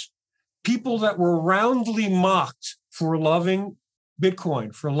 dreamers, people that were roundly mocked for loving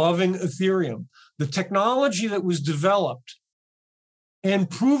Bitcoin, for loving Ethereum. The technology that was developed and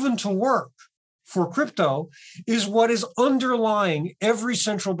proven to work for crypto is what is underlying every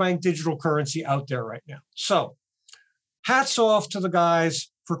central bank digital currency out there right now. So hats off to the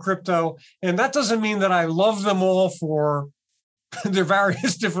guys for crypto. And that doesn't mean that I love them all for their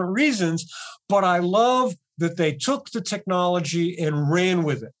various different reasons, but I love that they took the technology and ran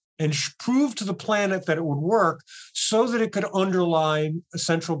with it and proved to the planet that it would work so that it could underline a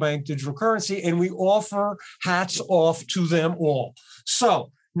central bank digital currency. And we offer hats off to them all.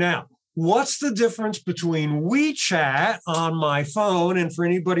 So now, what's the difference between WeChat on my phone? And for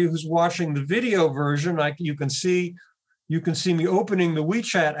anybody who's watching the video version, you can see me opening the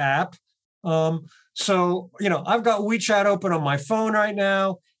WeChat app. So, I've got WeChat open on my phone right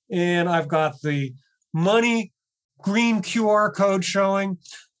now, and I've got the money green QR code showing.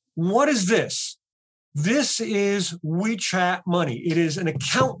 What is this? This is WeChat Money. It is an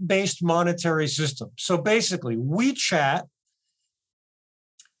account-based monetary system. So basically, WeChat,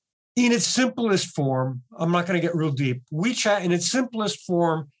 in its simplest form, I'm not going to get real deep. WeChat, in its simplest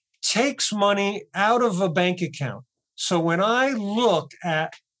form, takes money out of a bank account. So when I look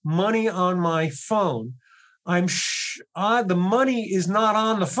at money on my phone, the money is not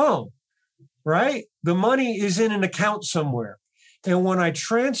on the phone, right? The money is in an account somewhere. And when I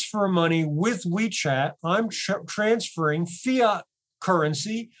transfer money with WeChat, I'm transferring fiat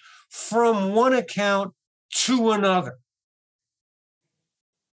currency from one account to another.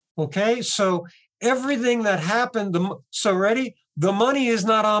 Okay, so everything that happened, so ready? The money is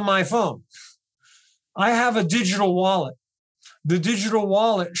not on my phone. I have a digital wallet. The digital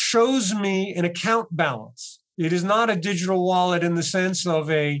wallet shows me an account balance. It is not a digital wallet in the sense of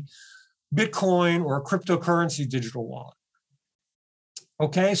a Bitcoin or a cryptocurrency digital wallet.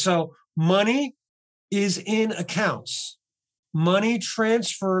 Okay, so money is in accounts. Money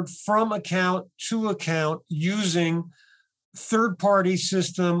transferred from account to account using third-party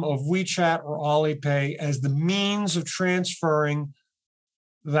system of WeChat or Alipay as the means of transferring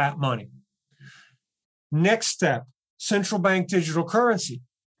that money. Next step, central bank digital currency.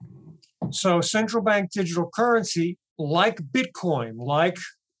 So central bank digital currency, like Bitcoin, like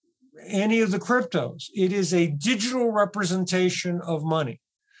any of the cryptos, it is a digital representation of money.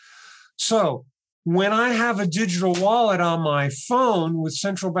 So when I have a digital wallet on my phone with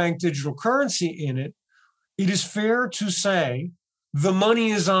central bank digital currency in it, it is fair to say the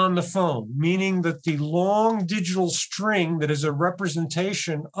money is on the phone, meaning that the long digital string that is a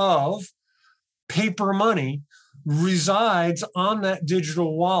representation of paper money resides on that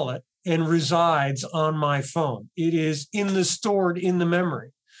digital wallet and resides on my phone. It is stored in the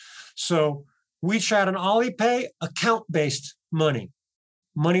memory. So WeChat and Alipay, account-based money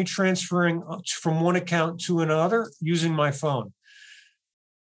transferring from one account to another using my phone.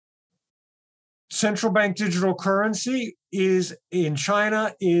 Central bank digital currency in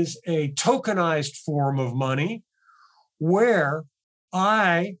China is a tokenized form of money where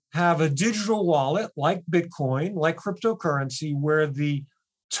I have a digital wallet like Bitcoin, like cryptocurrency, where the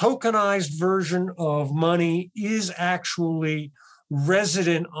tokenized version of money is actually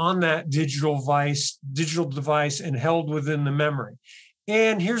resident on that digital device and held within the memory.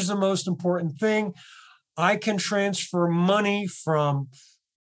 And here's the most important thing. I can transfer money from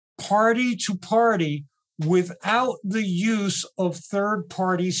party to party without the use of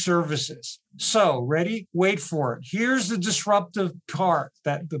third-party services. So, ready? Wait for it. Here's the disruptive part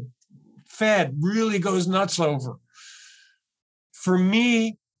that the Fed really goes nuts over. For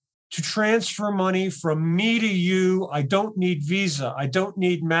me to transfer money from me to you, I don't need Visa. I don't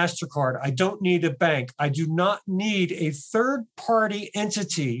need MasterCard. I don't need a bank. I do not need a third-party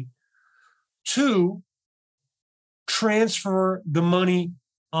entity to transfer the money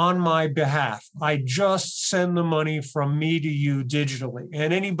on my behalf. I just send the money from me to you digitally.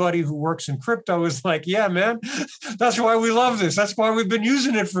 And anybody who works in crypto is like, yeah, man, that's why we love this. That's why we've been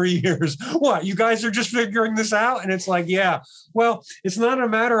using it for years. What, you guys are just figuring this out? And it's like, yeah, well, it's not a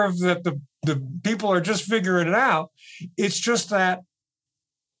matter of that the people are just figuring it out. It's just that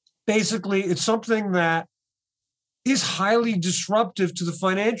basically it's something that is highly disruptive to the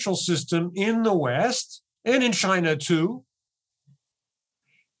financial system in the West and in China too.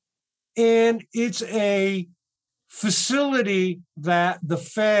 And it's a facility that the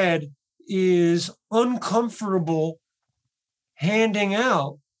Fed is uncomfortable handing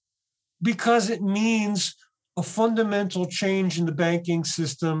out because it means a fundamental change in the banking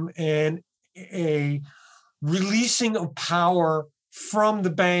system and a releasing of power from the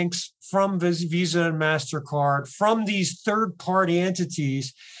banks, from Visa and MasterCard, from these third-party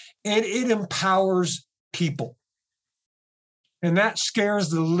entities, and it empowers people. And that scares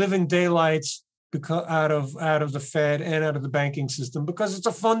the living daylights out of the Fed and out of the banking system because it's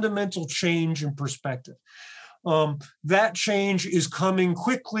a fundamental change in perspective. That change is coming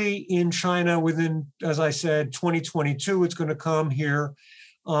quickly in China within, as I said, 2022. It's going to come here.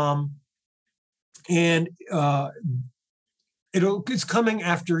 It's coming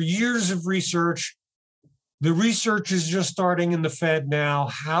after years of research. The research is just starting in the Fed now.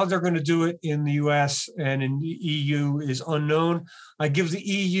 How they're going to do it in the US and in the EU is unknown. I give the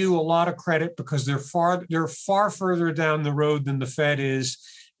EU a lot of credit because they're far further down the road than the Fed is,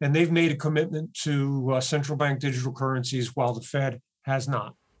 and they've made a commitment to central bank digital currencies while the Fed has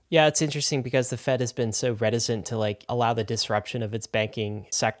not. Yeah, it's interesting because the Fed has been so reticent to allow the disruption of its banking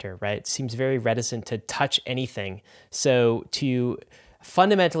sector, right? It seems very reticent to touch anything. So to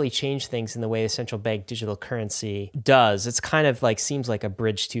fundamentally change things in the way a central bank digital currency does, it's kind of seems like a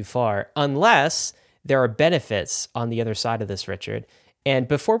bridge too far, unless there are benefits on the other side of this, Richard. And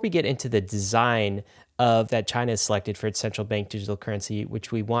before we get into the design of that China has selected for its central bank digital currency,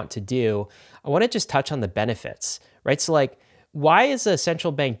 which we want to do, I want to just touch on the benefits, right? So why is a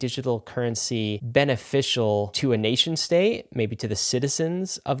central bank digital currency beneficial to a nation state, maybe to the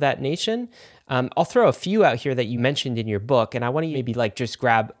citizens of that nation? I'll throw a few out here that you mentioned in your book, and I want to maybe like just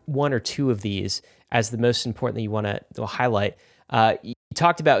grab one or two of these as the most important that you want to highlight. You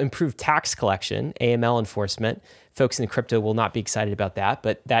talked about improved tax collection, AML enforcement. Folks in crypto will not be excited about that,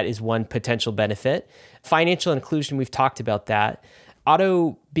 but that is one potential benefit. Financial inclusion, we've talked about that.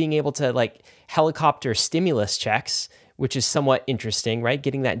 Auto being able to like helicopter stimulus checks, which is somewhat interesting, right?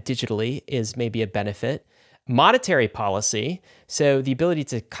 Getting that digitally is maybe a benefit. Monetary policy, so the ability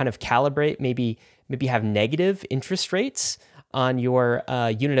to kind of calibrate, maybe have negative interest rates on your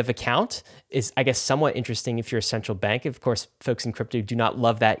unit of account is, I guess, somewhat interesting if you're a central bank. Of course, folks in crypto do not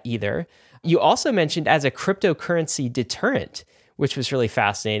love that either. You also mentioned as a cryptocurrency deterrent, which was really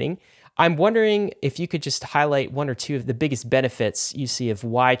fascinating. I'm wondering if you could just highlight one or two of the biggest benefits you see of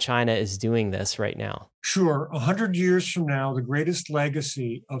why China is doing this right now. Sure. 100 years from now, the greatest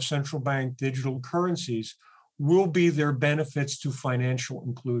legacy of central bank digital currencies will be their benefits to financial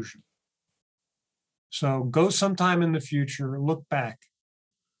inclusion. So go sometime in the future, look back.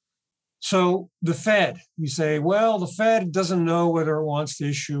 So the Fed, you say, well, the Fed doesn't know whether it wants to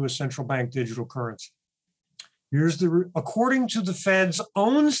issue a central bank digital currency. According to the Fed's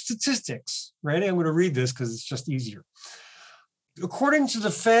own statistics, right? I'm going to read this because it's just easier. According to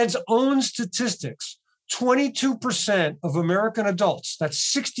the Fed's own statistics, 22% of American adults, that's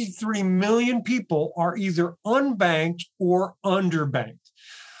 63 million people, are either unbanked or underbanked.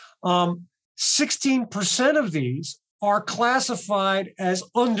 16% of these are classified as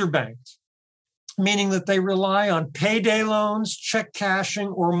underbanked, meaning that they rely on payday loans, check cashing,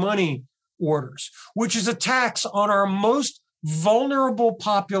 or money orders, which is a tax on our most vulnerable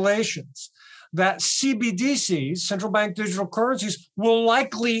populations that CBDCs, central bank digital currencies, will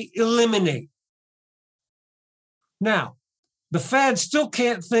likely eliminate. Now, the Fed still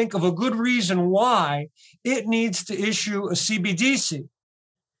can't think of a good reason why it needs to issue a CBDC.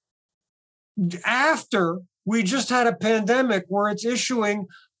 After we just had a pandemic where it's issuing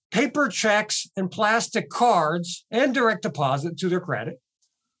paper checks and plastic cards and direct deposit to their credit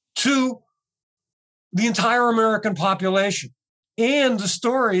to the entire American population. And the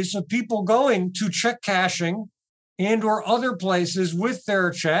stories of people going to check cashing and or other places with their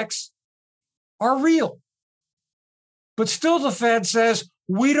checks are real. But still the Fed says,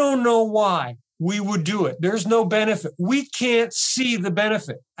 we don't know why we would do it. There's no benefit. We can't see the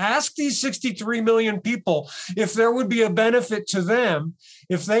benefit. Ask these 63 million people if there would be a benefit to them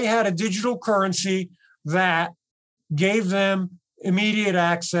if they had a digital currency that gave them immediate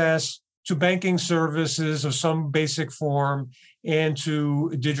access to banking services of some basic form and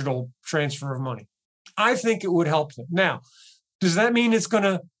to digital transfer of money. I think it would help them. Now, does that mean it's going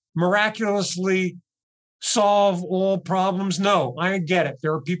to miraculously solve all problems? No, I get it.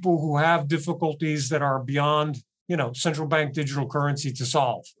 There are people who have difficulties that are beyond, central bank digital currency to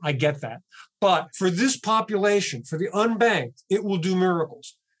solve. I get that. But for this population, for the unbanked, it will do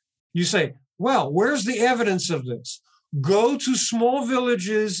miracles. You say, well, where's the evidence of this? Go to small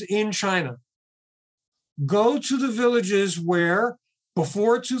villages in China. Go to the villages where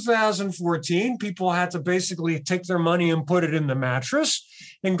before 2014, people had to basically take their money and put it in the mattress,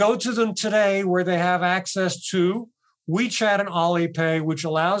 and go to them today where they have access to WeChat and Alipay, which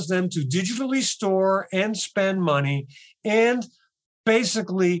allows them to digitally store and spend money and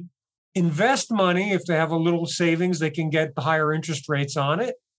basically invest money. If they have a little savings, they can get higher interest rates on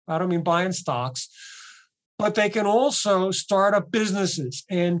it. I don't mean buying stocks, but they can also start up businesses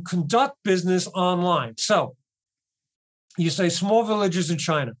and conduct business online. So you say small villages in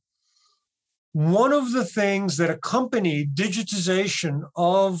China. One of the things that accompanied digitization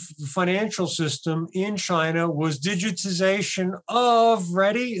of the financial system in China was digitization of,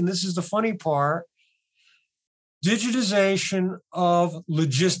 ready, and this is the funny part, digitization of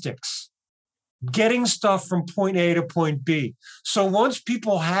logistics, getting stuff from point A to point B. So once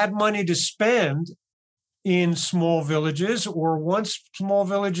people had money to spend in small villages, or once small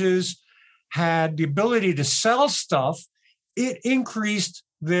villages had the ability to sell stuff, it increased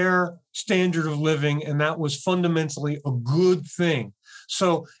their standard of living, and that was fundamentally a good thing.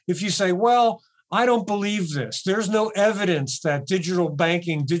 So if you say, well, I don't believe this, there's no evidence that digital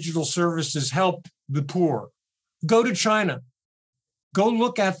banking, digital services help the poor, go to China. Go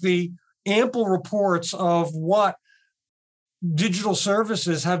look at the ample reports of what digital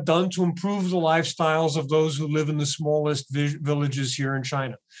services have done to improve the lifestyles of those who live in the smallest villages here in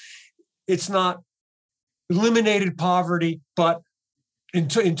China. It's not eliminated poverty, but in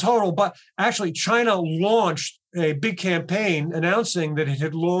total, but actually China launched a big campaign announcing that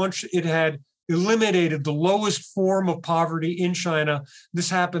it had eliminated the lowest form of poverty in China. This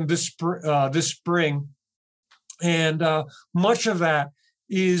happened this spring. And much of that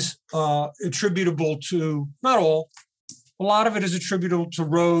is attributable to, not all, a lot of it is attributable to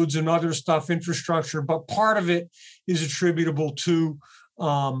roads and other stuff, infrastructure, but part of it is attributable to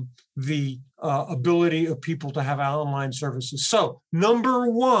the ability of people to have online services. So, number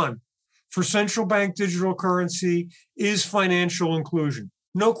one for central bank digital currency is financial inclusion.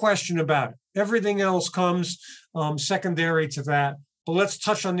 No question about it. Everything else comes secondary to that. But let's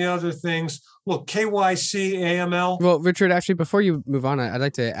touch on the other things. Look, KYC, AML. Well, Richard, actually, before you move on, I'd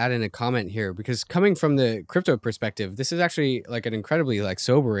like to add in a comment here, because coming from the crypto perspective, this is actually like an incredibly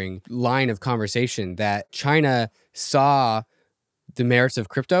sobering line of conversation that China saw the merits of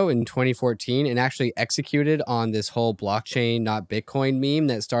crypto in 2014 and actually executed on this whole blockchain, not Bitcoin meme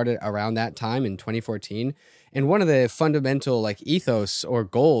that started around that time in 2014. And one of the fundamental ethos or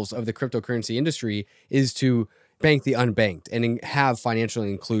goals of the cryptocurrency industry is to bank the unbanked and have financial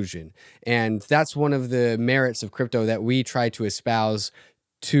inclusion. And that's one of the merits of crypto that we try to espouse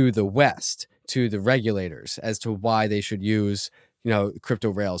to the West, to the regulators, as to why they should use, crypto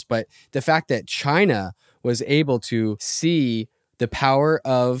rails. But the fact that China was able to see the power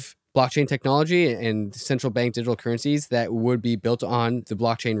of blockchain technology and central bank digital currencies that would be built on the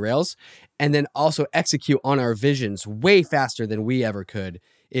blockchain rails, and then also execute on our visions way faster than we ever could,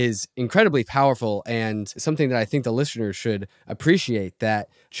 is incredibly powerful, and something that I think the listeners should appreciate, that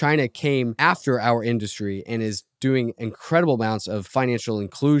China came after our industry and is doing incredible amounts of financial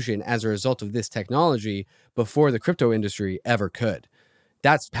inclusion as a result of this technology before the crypto industry ever could.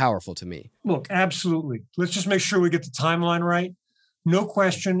 That's powerful to me. Look, absolutely. Let's just make sure we get the timeline right. No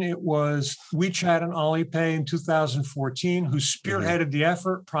question, it was WeChat and Alipay in 2014 who spearheaded the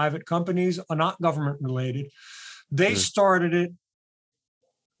effort. Private companies are not government related. They started it.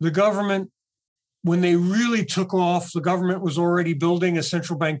 The government, when they really took off, the government was already building a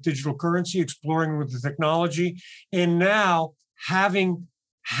central bank digital currency, exploring with the technology. And now, having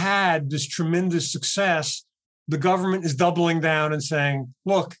had this tremendous success, the government is doubling down and saying,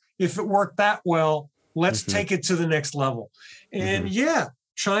 look, if it worked that well, let's take it to the next level. And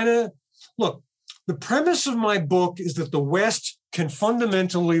China, look, the premise of my book is that the West can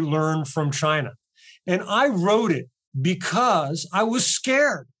fundamentally learn from China. And I wrote it because I was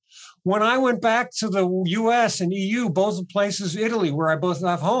scared. When I went back to the US and EU, both places, Italy, where I both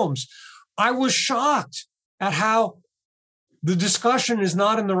have homes, I was shocked at how the discussion is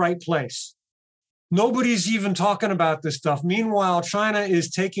not in the right place. Nobody's even talking about this stuff. Meanwhile, China is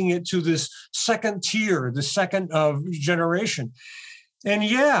taking it to this second tier, the second generation. And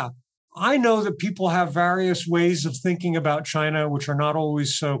I know that people have various ways of thinking about China, which are not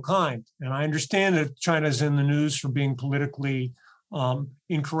always so kind. And I understand that China's in the news for being politically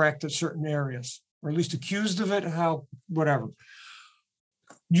incorrect at certain areas, or at least accused of it, whatever.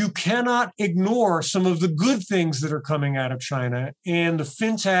 You cannot ignore some of the good things that are coming out of China, and the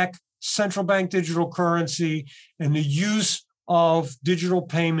fintech, central bank digital currency, and the use of digital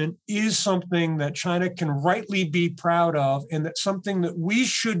payment is something that China can rightly be proud of, and that's something that we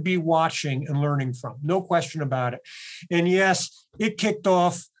should be watching and learning from. No question about it. And yes, it kicked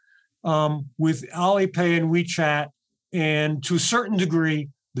off with Alipay and WeChat, and to a certain degree,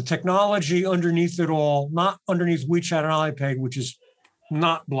 the technology underneath it all, not underneath WeChat and Alipay, which is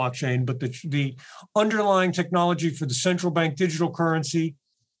not blockchain, but the underlying technology for the central bank digital currency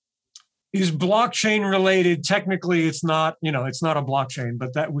is blockchain related. Technically, it's not, it's not a blockchain,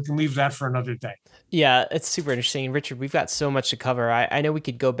 but that we can leave that for another day. Yeah, it's super interesting. Richard, we've got so much to cover. I know we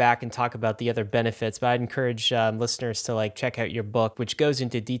could go back and talk about the other benefits, but I'd encourage listeners to check out your book, which goes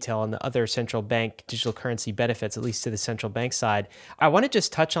into detail on the other central bank digital currency benefits, at least to the central bank side. I want to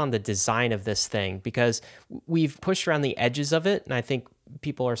just touch on the design of this thing, because we've pushed around the edges of it, and I think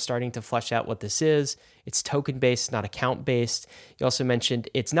people are starting to flesh out what this is. It's token-based, not account-based. You also mentioned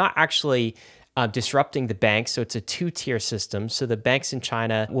it's not actually disrupting the banks, so it's a two-tier system. So the banks in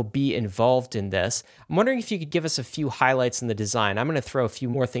China will be involved in this. I'm wondering if you could give us a few highlights in the design. I'm going to throw a few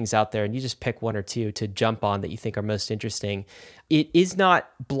more things out there, and you just pick one or two to jump on that you think are most interesting. It is not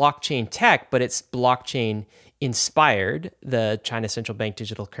blockchain tech, but it's blockchain inspired. The China central bank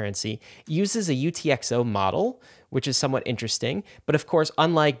digital currency uses a UTXO model, which is somewhat interesting. But of course,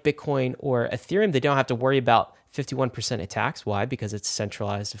 unlike Bitcoin or Ethereum, they don't have to worry about 51% attacks. Why? Because it's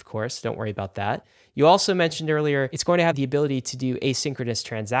centralized, of course. Don't worry about that. You also mentioned earlier, it's going to have the ability to do asynchronous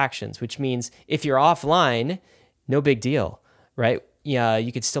transactions, which means if you're offline, no big deal, right? Yeah,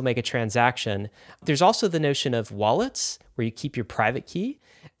 you could still make a transaction. There's also the notion of wallets where you keep your private key.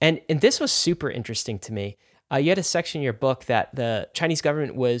 And this was super interesting to me. You had a section in your book that the Chinese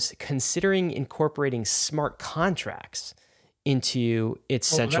government was considering incorporating smart contracts into its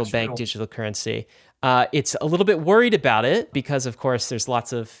central that's bank real. digital currency. It's a little bit worried about it because, of course, there's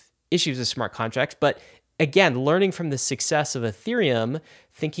lots of issues with smart contracts. But again, learning from the success of Ethereum,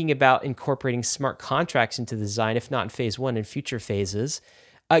 thinking about incorporating smart contracts into the design, if not in phase one, in future phases.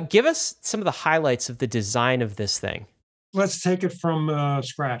 Give us some of the highlights of the design of this thing. Let's take it from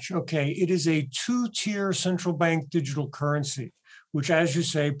scratch. Okay, it is a two-tier central bank digital currency, which, as you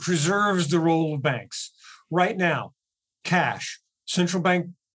say, preserves the role of banks. Right now, cash. Central bank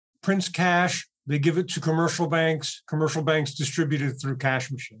prints cash. They give it to commercial banks. Commercial banks distribute it through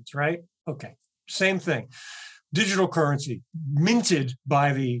cash machines, right? Okay, same thing. Digital currency, minted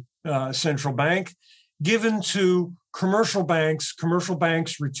by the central bank, given to commercial banks. Commercial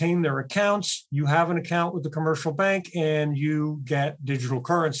banks retain their accounts. You have an account with the commercial bank and you get digital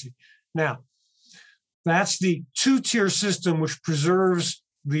currency. Now, that's the two-tier system which preserves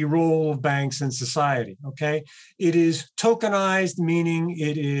the role of banks in society, okay? It is tokenized, meaning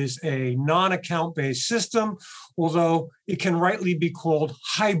it is a non-account-based system, although it can rightly be called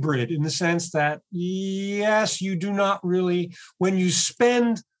hybrid in the sense that, yes, you do not really, when you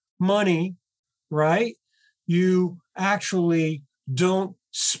spend money, right, you actually don't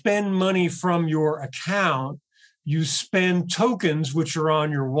spend money from your account. You spend tokens, which are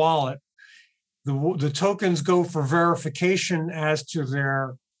on your wallet. The tokens go for verification as to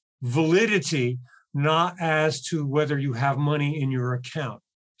their validity, not as to whether you have money in your account.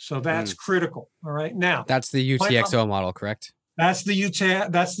 So that's critical. All right. Now that's the UTXO model, correct? That's the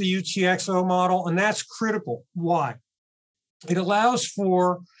UTXO model, and that's critical. Why? It allows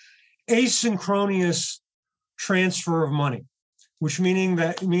for asynchronous transfer of money, which means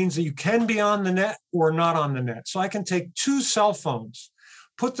that you can be on the net or not on the net. So I can take two cell phones,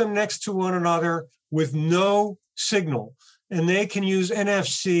 put them next to one another with no signal, and they can use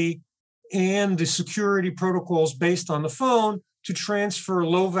NFC and the security protocols based on the phone to transfer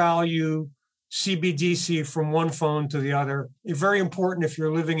low-value CBDC from one phone to the other. It's very important if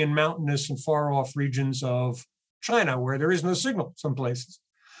you're living in mountainous and far-off regions of China where there is no signal some places.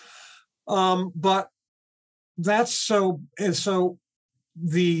 But that's so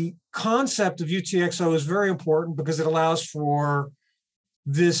the concept of UTXO is very important because it allows for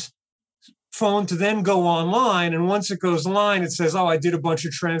this phone to then go online, and once it goes online, it says, "Oh, I did a bunch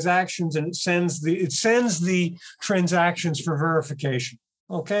of transactions," and it sends the transactions for verification.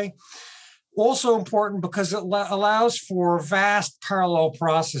 Okay. Also important because it allows for vast parallel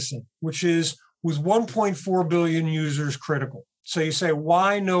processing, which is with 1.4 billion users critical. So you say,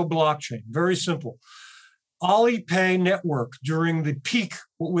 why no blockchain? Very simple. Alipay network during the peak,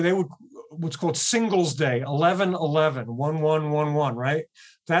 what's called Singles Day, 11/11, 11/11, right?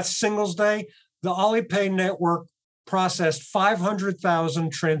 That's Singles Day. The Alipay network processed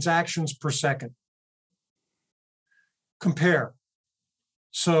 500,000 transactions per second. Compare.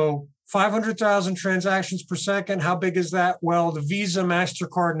 So 500,000 transactions per second. How big is that? Well, the Visa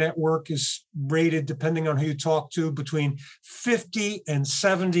MasterCard network is rated, depending on who you talk to, between 50 and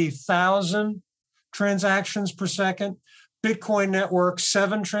 70,000 transactions per second. Bitcoin network,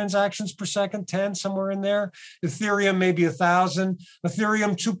 7 transactions per second, 10, somewhere in there. Ethereum, maybe 1,000.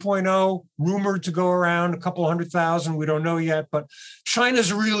 Ethereum 2.0, rumored to go around a couple 100,000. We don't know yet, but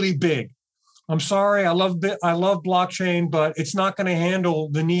China's really big. I'm sorry, I love blockchain, but it's not going to handle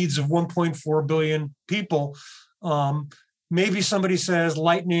the needs of 1.4 billion people. Maybe somebody says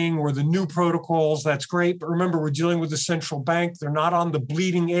Lightning or the new protocols, that's great. But remember, we're dealing with a central bank. They're not on the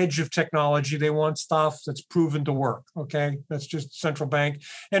bleeding edge of technology. They want stuff that's proven to work, okay? That's just central bank.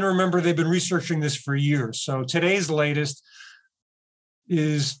 And remember, they've been researching this for years. So today's latest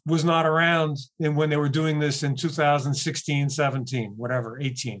was not around when they were doing this in 2016, 17, whatever,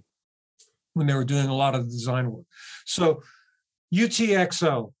 18. When they were doing a lot of the design work. So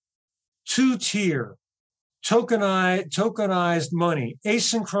UTXO, two-tier, tokenized money,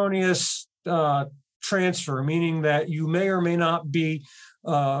 asynchronous transfer, meaning that you may or may not be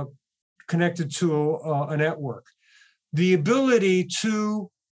connected to a network. The ability to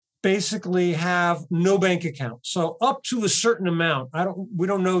basically have no bank account. So up to a certain amount, we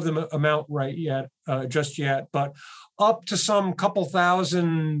don't know the amount right yet, just yet, but up to some couple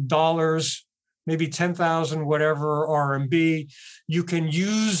 $1,000, maybe 10,000, whatever RMB, you can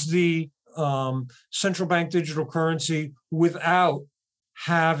use the central bank digital currency without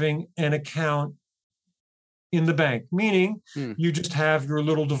having an account in the bank, meaning you just have your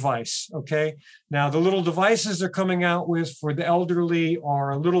little device, okay? Now, the little devices they're coming out with for the elderly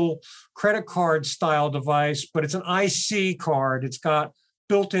are a little credit card style device, but it's an IC card. It's got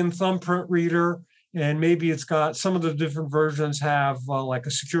built-in thumbprint reader, and maybe it's got some of the different versions have like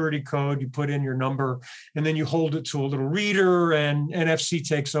a security code. You put in your number and then you hold it to a little reader and NFC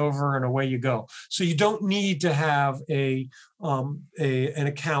takes over and away you go. So you don't need to have an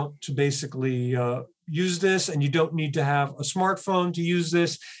account to basically use this, and you don't need to have a smartphone to use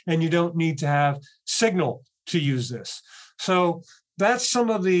this, and you don't need to have Signal to use this. So that's some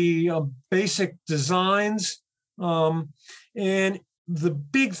of the basic designs. And the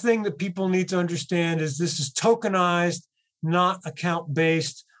big thing that people need to understand is this is tokenized, not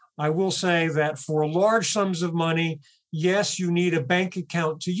account-based. I will say that for large sums of money, yes, you need a bank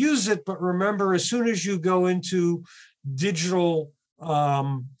account to use it, but remember, as soon as you go into digital, as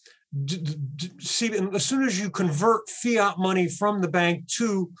soon as you convert fiat money from the bank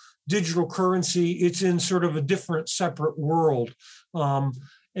to digital currency, it's in sort of a different, separate world.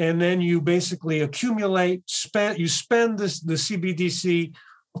 And then you basically accumulate, you spend the CBDC,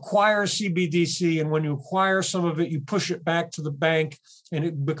 acquire CBDC, and when you acquire some of it, you push it back to the bank and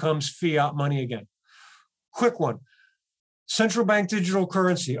it becomes fiat money again. Quick one. Central bank digital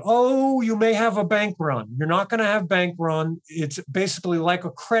currency. Oh, you may have a bank run. You're not going to have bank run. It's basically like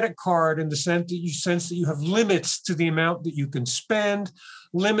a credit card in the sense that you have limits to the amount that you can spend,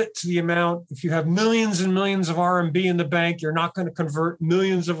 limit to the amount. If you have millions and millions of RMB in the bank, you're not going to convert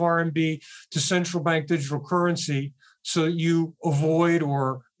millions of RMB to central bank digital currency so that you avoid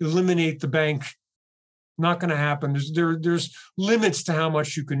or eliminate the bank. Not going to happen. There's limits to how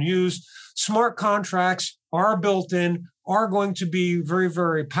much you can use. Smart contracts are built in, are going to be very,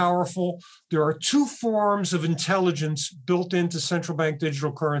 very powerful. There are two forms of intelligence built into central bank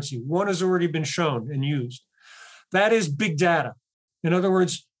digital currency. One has already been shown and used. That is big data. In other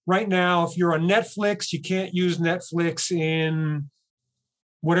words, right now, if you're on Netflix, you can't use Netflix in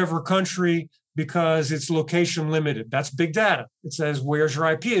whatever country because it's location limited. That's big data. It says, where's your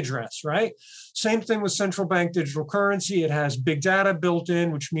IP address, right? Same thing with central bank digital currency. It has big data built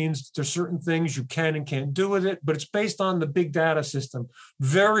in, which means there's certain things you can and can't do with it, but it's based on the big data system.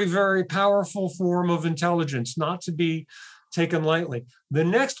 Very, very powerful form of intelligence, not to be taken lightly. The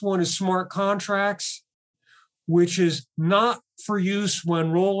next one is smart contracts, which is not for use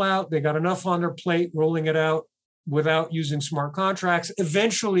when rollout. They got enough on their plate rolling it out without using smart contracts.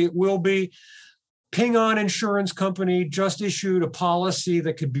 Eventually it will be. Ping On Insurance Company just issued a policy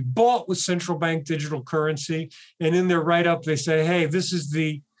that could be bought with central bank digital currency. And in their write-up, they say, hey, this is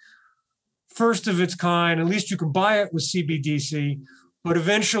the first of its kind. At least you can buy it with CBDC. But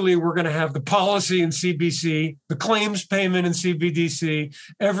eventually, we're going to have the policy in CBC, the claims payment in CBDC.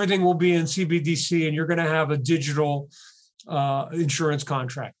 Everything will be in CBDC, and you're going to have a digital insurance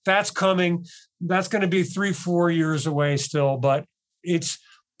contract. That's coming. That's going to be 3-4 years away still, but it's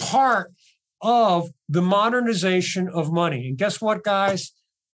part of the modernization of money. And guess what, guys?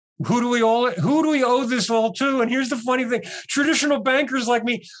 Who do we owe this all to? And here's the funny thing. Traditional bankers like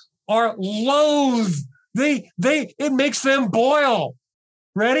me are loath. It makes them boil.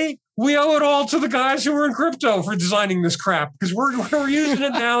 Ready? We owe it all to the guys who were in crypto for designing this crap because we're using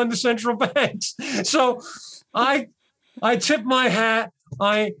it now in the central banks. So I tip my hat.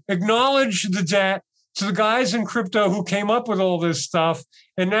 I acknowledge the debt to the guys in crypto who came up with all this stuff.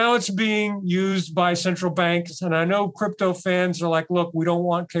 And now it's being used by central banks. And I know crypto fans are like, look, we don't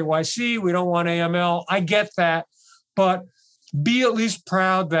want KYC. We don't want AML. I get that. But be at least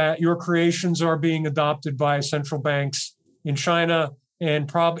proud that your creations are being adopted by central banks in China and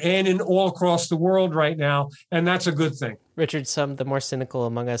in all across the world right now. And that's a good thing. Richard, some the more cynical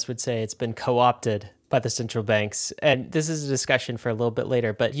among us would say it's been co-opted by the central banks. And this is a discussion for a little bit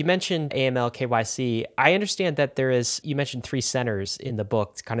later, but you mentioned AML, KYC. I understand that you mentioned 3 centers in the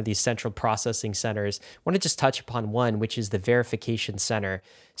book, kind of these central processing centers. I want to just touch upon one, which is the verification center.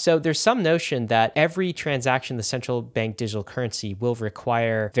 So there's some notion that every transaction in the central bank digital currency will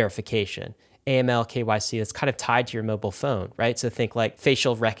require verification. AML, KYC, that's kind of tied to your mobile phone, right? So think like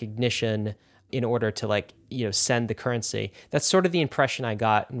facial recognition in order to send the currency. That's sort of the impression I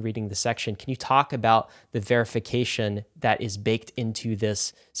got in reading the section. Can you talk about the verification that is baked into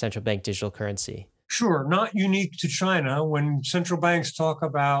this central bank digital currency? Sure. Not unique to China. When central banks talk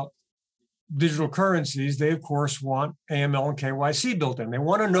about digital currencies, they of course want AML and KYC built in. They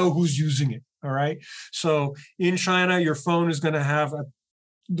want to know who's using it. All right. So in China, your phone is going to have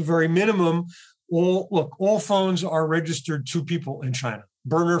the very minimum. All phones are registered to people in China.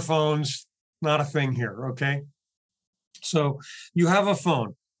 Burner phones, not a thing here, okay? So you have a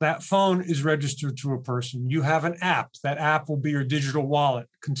phone. That phone is registered to a person. You have an app. That app will be your digital wallet,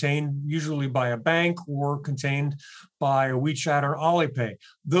 contained usually by a bank or contained by a WeChat or Alipay.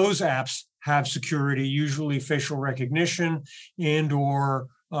 Those apps have security, usually facial recognition and or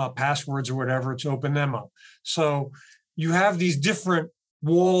passwords or whatever to open them up. So you have these different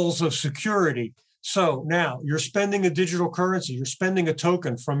walls of security. So now you're spending a digital currency, you're spending a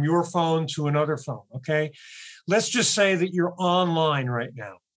token from your phone to another phone, okay? Let's just say that you're online right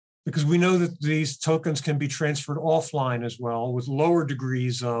now, because we know that these tokens can be transferred offline as well with lower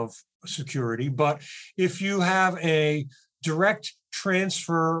degrees of security. But if you have a direct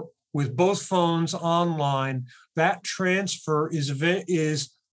transfer with both phones online, that transfer is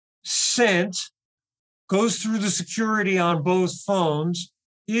sent, goes through the security on both phones,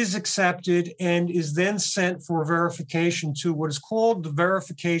 is accepted, and is then sent for verification to what is called the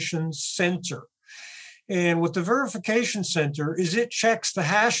verification center. And what the verification center is, it checks the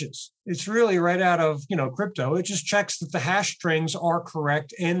hashes. It's really right out of crypto. It just checks that the hash strings are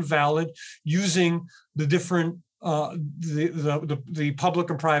correct and valid using the different the public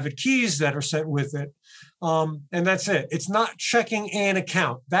and private keys that are sent with it. And that's it. It's not checking an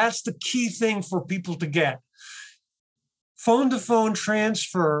account. That's the key thing for people to get. Phone-to-phone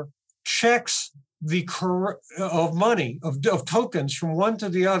transfer checks of money, of tokens from one to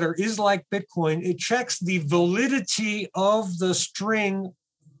the other, is like Bitcoin. It checks the validity of the string,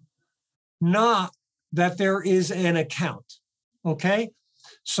 not that there is an account. Okay?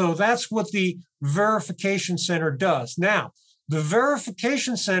 So that's what the verification center does. Now, the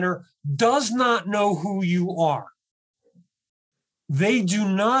verification center does not know who you are. They do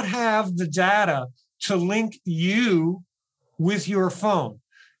not have the data to link you with your phone.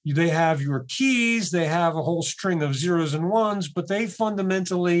 They have your keys, they have a whole string of zeros and ones, but they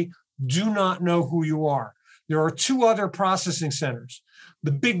fundamentally do not know who you are. There are two other processing centers.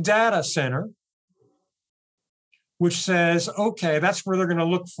 The big data center, which says, okay, that's where they're going to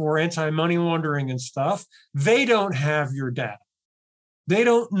look for anti-money laundering and stuff. They don't have your data. They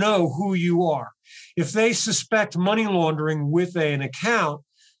don't know who you are. If they suspect money laundering with an account,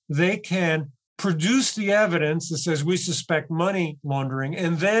 they can produce the evidence that says we suspect money laundering,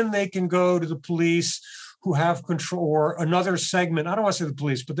 and then they can go to the police who have control, or another segment. I don't want to say the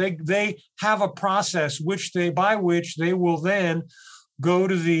police, but they have a process by which they will then go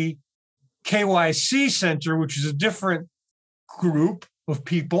to the KYC center, which is a different group of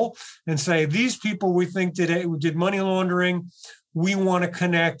people, and say, these people we think did money laundering. We want to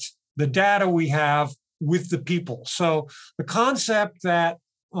connect the data we have with the people. So the concept that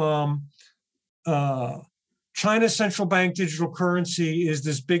China's central bank digital currency is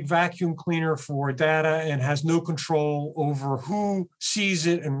this big vacuum cleaner for data and has no control over who sees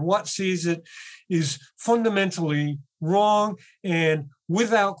it and what sees it is fundamentally wrong. And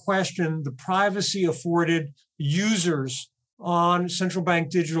without question, the privacy afforded users on central bank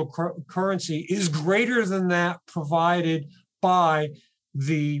digital currency is greater than that provided by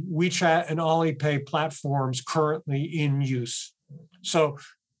the WeChat and Alipay platforms currently in use. So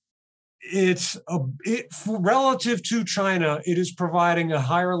relative to China, it is providing a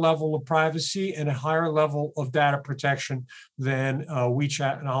higher level of privacy and a higher level of data protection than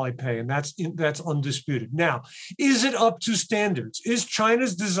WeChat and Alipay, and that's undisputed. Now, is it up to standards? Is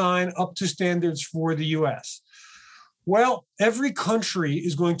China's design up to standards for the U.S.? Well, every country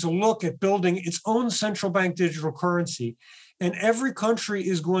is going to look at building its own central bank digital currency, and every country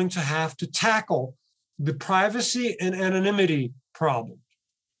is going to have to tackle the privacy and anonymity problem.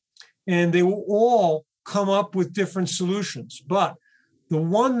 And they will all come up with different solutions. But the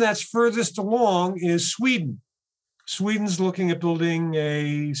one that's furthest along is Sweden. Sweden's looking at building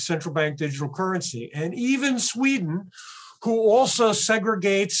a central bank digital currency. And even Sweden, who also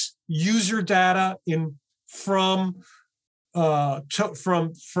segregates user data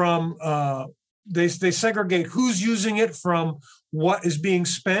they segregate who's using it from what is being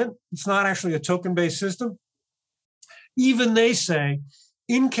spent. It's not actually a token-based system. Even they say,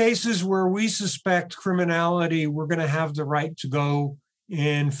 in cases where we suspect criminality, we're going to have the right to go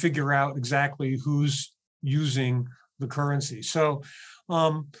and figure out exactly who's using the currency. So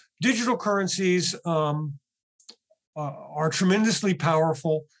digital currencies are tremendously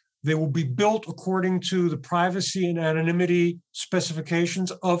powerful. They will be built according to the privacy and anonymity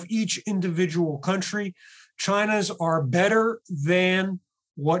specifications of each individual country. China's are better than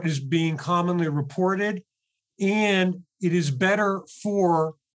what is being commonly reported, and it is better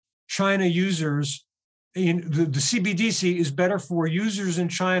for China users. The CBDC is better for users in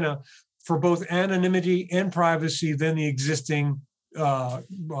China for both anonymity and privacy than the existing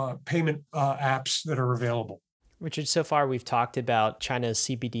payment apps that are available. Richard, so far we've talked about China's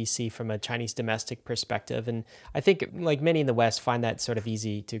CBDC from a Chinese domestic perspective. And I think like many in the West find that sort of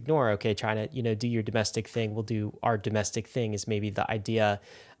easy to ignore. Okay, China, do your domestic thing. We'll do our domestic thing is maybe the idea.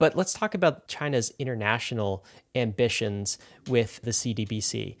 But let's talk about China's international ambitions with the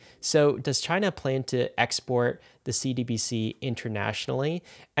CDBC. So does China plan to export the CDBC internationally?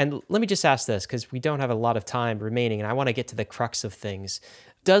 And let me just ask this, because we don't have a lot of time remaining, and I want to get to the crux of things.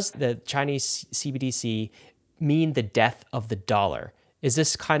 Does the Chinese CBDC mean the death of the dollar? Is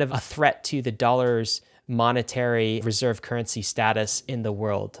this kind of a threat to the dollar's monetary reserve currency status in the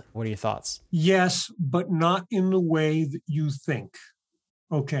world? What are your thoughts? Yes, but not in the way that you think.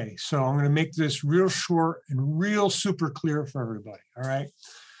 Okay, so I'm going to make this real short and real super clear for everybody. All right.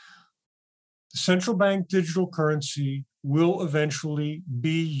 The central bank digital currency will eventually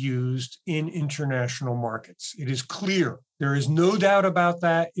be used in international markets. It is clear. There is no doubt about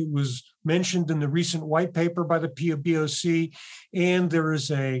that. It was mentioned in the recent white paper by the PBOC, and there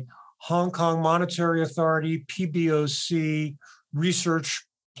is a Hong Kong Monetary Authority, PBOC, research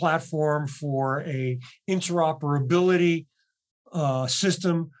platform for a interoperability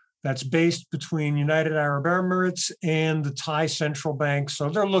system that's based between United Arab Emirates and the Thai Central Bank. So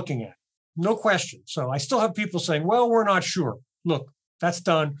they're looking at it. No question. So I still have people saying, well, we're not sure. Look, that's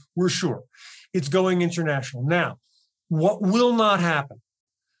done. We're sure. It's going international. Now, what will not happen?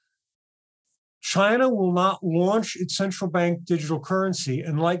 China will not launch its central bank digital currency,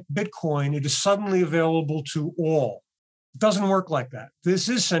 and like Bitcoin, it is suddenly available to all. It doesn't work like that. This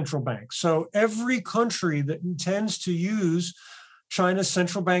is central bank. So every country that intends to use China's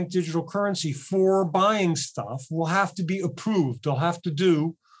central bank digital currency for buying stuff will have to be approved. They'll have to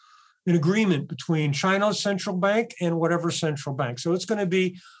do an agreement between China's central bank and whatever central bank. So it's going to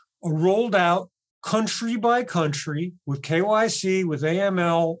be rolled out country by country with KYC, with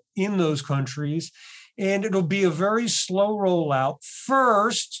AML in those countries. And it'll be a very slow rollout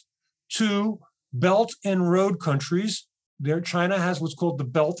first to Belt and Road countries. There, China has what's called the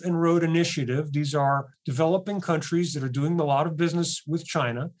Belt and Road Initiative. These are developing countries that are doing a lot of business with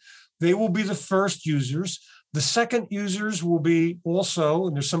China. They will be the first users. The second users will be also,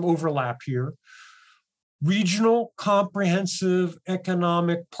 and there's some overlap here, Regional Comprehensive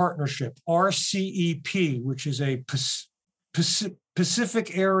Economic Partnership, RCEP, which is a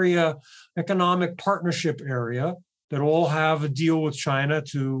Pacific Area Economic Partnership area that all have a deal with China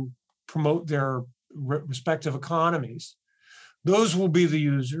to promote their respective economies. Those will be the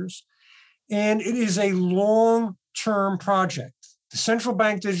users. And it is a long-term project. The central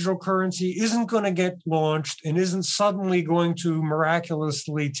bank digital currency isn't going to get launched and isn't suddenly going to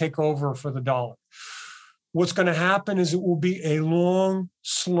miraculously take over for the dollar. What's going to happen is it will be a long,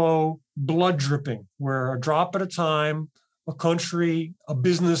 slow blood dripping where a drop at a time, a country, a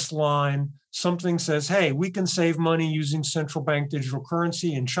business line, something says, hey, we can save money using central bank digital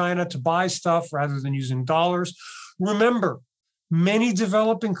currency in China to buy stuff rather than using dollars. Remember, many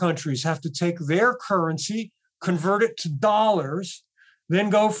developing countries have to take their currency, convert it to dollars, then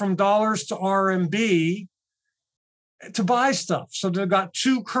go from dollars to RMB to buy stuff. So they've got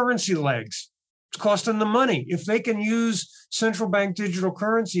two currency legs. It's costing them money. If they can use central bank digital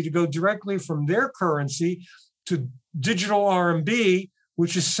currency to go directly from their currency to digital RMB,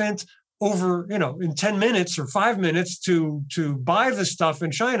 which is sent over, in 10 minutes or 5 minutes to buy the stuff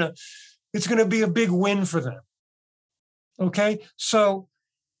in China, it's going to be a big win for them. Okay, so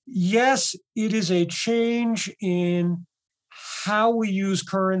yes, it is a change in how we use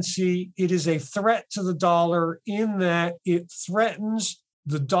currency. It is a threat to the dollar in that it threatens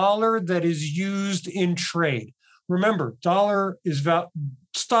the dollar that is used in trade. Remember,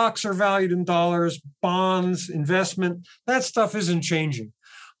 stocks are valued in dollars, bonds, investment, that stuff isn't changing.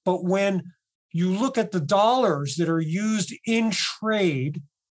 But when you look at the dollars that are used in trade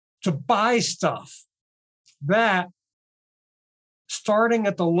to buy stuff, that starting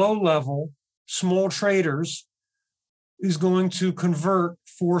at the low level, small traders is going to convert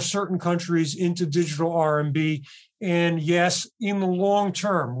for certain countries into digital RMB. And yes, in the long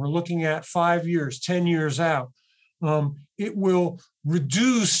term, we're looking at 5 years, 10 years out, it will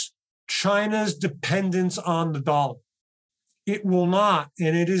reduce China's dependence on the dollar. It will not,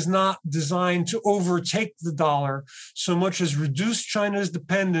 and it is not designed to overtake the dollar so much as reduce China's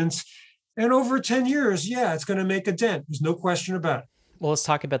dependence. And over 10 years, yeah, it's going to make a dent. There's no question about it. Well, let's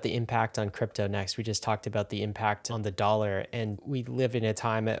talk about the impact on crypto next. We just talked about the impact on the dollar, and we live in a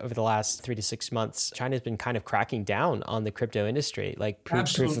time over the last 3 to 6 months, China's been kind of cracking down on the crypto industry. Like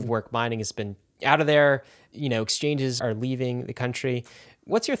proof of work mining has been out of there. Exchanges are leaving the country.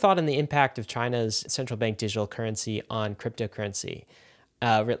 What's your thought on the impact of China's central bank digital currency on cryptocurrency?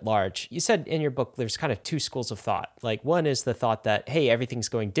 writ large. You said in your book there's kind of two schools of thought. Like one is the thought that, hey, everything's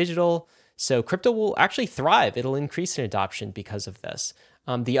going digital, so crypto will actually thrive. It'll increase in adoption because of this.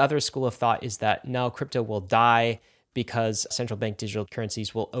 The other school of thought is that no, crypto will die because central bank digital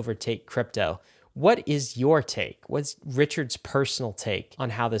currencies will overtake crypto. What is your take? What's Richard's personal take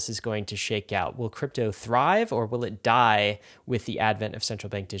on how this is going to shake out? Will crypto thrive or will it die with the advent of central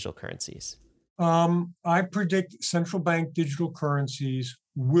bank digital currencies? I predict central bank digital currencies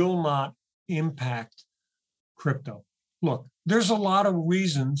will not impact crypto. Look, there's a lot of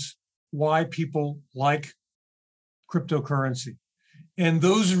reasons why people like cryptocurrency. And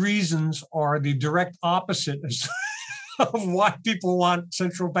those reasons are the direct opposite of why people want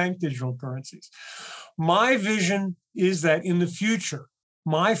central bank digital currencies. My vision is that in the future,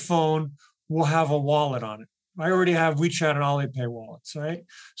 my phone will have a wallet on it. I already have WeChat and Alipay wallets, right?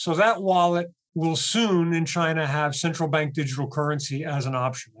 So that wallet will soon in China have central bank digital currency as an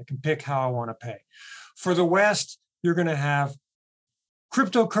option. I can pick how I want to pay. For the West, you're going to have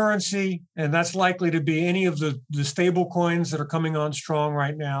cryptocurrency, and that's likely to be any of the stable coins that are coming on strong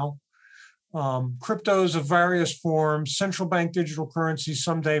right now. Cryptos of various forms, central bank digital currency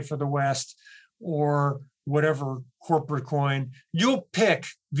someday for the West, or whatever corporate coin. You'll pick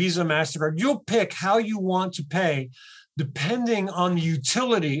Visa, MasterCard. You'll pick how you want to pay depending on the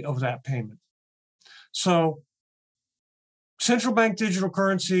utility of that payment. So central bank digital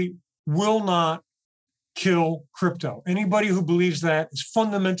currency will not kill crypto. Anybody who believes that is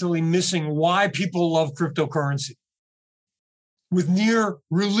fundamentally missing why people love cryptocurrency with near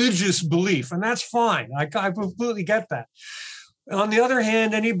religious belief. And that's fine. I completely get that. On the other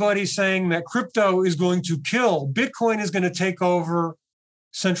hand, anybody saying that crypto is going to kill, Bitcoin is going to take over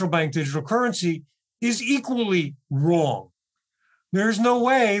central bank digital currency is equally wrong. There's no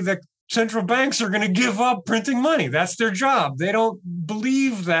way that central banks are going to give up printing money. That's their job. They don't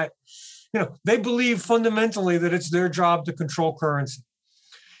believe that, they believe fundamentally that it's their job to control currency.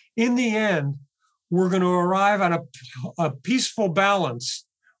 In the end, we're going to arrive at a peaceful balance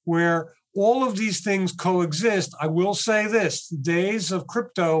where all of these things coexist. I will say this, the days of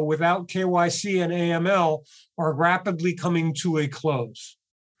crypto without KYC and AML are rapidly coming to a close.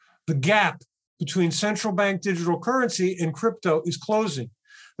 The gap between central bank digital currency and crypto is closing.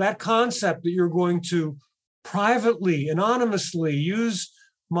 That concept that you're going to privately, anonymously use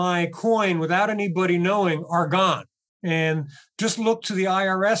my coin without anybody knowing are gone. And just look to the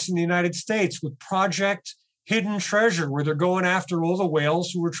IRS in the United States with Project Hidden Treasure, where they're going after all the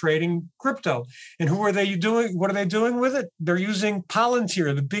whales who are trading crypto. And who are they doing? What are they doing with it? They're using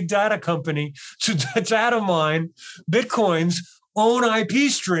Palantir, the big data company, to data mine Bitcoin's own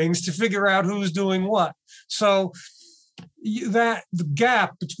IP strings to figure out who's doing what. So that the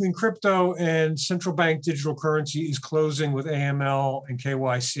gap between crypto and central bank digital currency is closing with AML and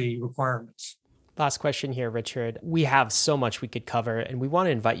KYC requirements. Last question here, Richard. We have so much we could cover, and we want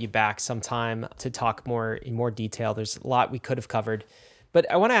to invite you back sometime to talk in more detail. There's a lot we could have covered, but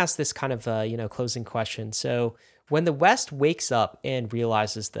I want to ask this kind of closing question. So when the West wakes up and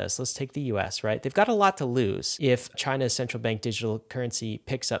realizes this, let's take the US, right? They've got a lot to lose if China's central bank digital currency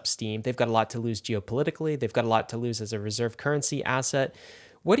picks up steam. They've got a lot to lose geopolitically. They've got a lot to lose as a reserve currency asset.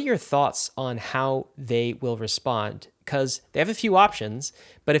 What are your thoughts on how they will respond? Because they have a few options,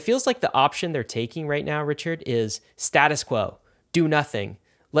 but it feels like the option they're taking right now, Richard, is status quo, do nothing,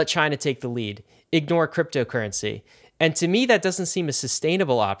 let China take the lead, ignore cryptocurrency. And to me, that doesn't seem a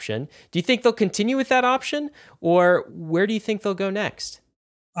sustainable option. Do you think they'll continue with that option, or where do you think they'll go next?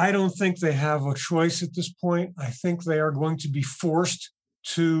 I don't think they have a choice at this point. I think they are going to be forced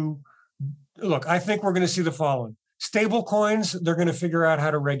to look. I think we're going to see the following. Stable coins, they're going to figure out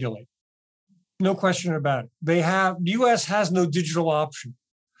how to regulate. No question about it. The US has no digital option.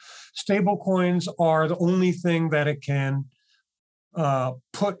 Stable coins are the only thing that it can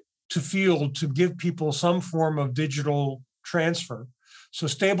put to field to give people some form of digital transfer. So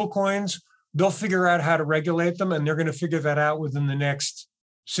stable coins, they'll figure out how to regulate them, and they're going to figure that out within the next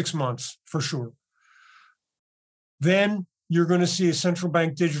 6 months for sure. Then you're going to see a central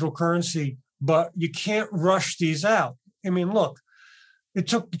bank digital currency, but you can't rush these out. I mean, look, it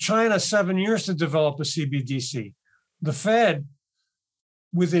took China 7 years to develop a CBDC. The Fed,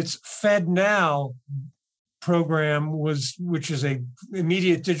 with its Fed Now program, which is a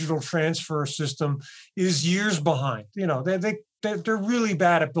immediate digital transfer system, is years behind. They're really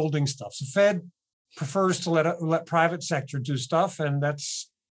bad at building stuff. The Fed prefers to let private sector do stuff, and that's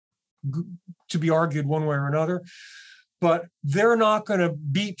to be argued one way or another. But they're not going to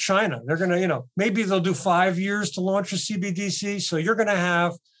beat China. They're going to, maybe they'll do 5 years to launch a CBDC. So you're going to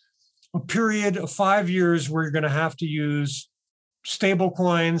have a period of 5 years where you're going to have to use stable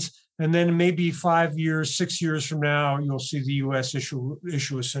coins, and then maybe 5 years, 6 years from now, you'll see the U.S. issue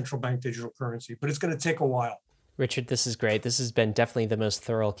a central bank digital currency. But it's going to take a while. Richard, this is great. This has been definitely the most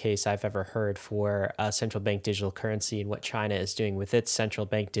thorough case I've ever heard for central bank digital currency and what China is doing with its central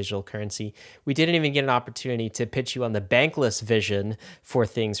bank digital currency. We didn't even get an opportunity to pitch you on the bankless vision for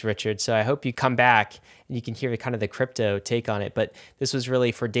things, Richard. So I hope you come back and you can hear kind of the crypto take on it. But this was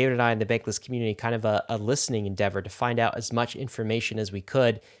really, for David and I and the bankless community, kind of a listening endeavor to find out as much information as we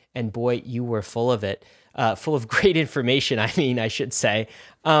could. And boy, you were full of it. Full of great information, I should say.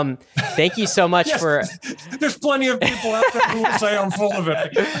 Thank you so much for... There's plenty of people out there who will say I'm full of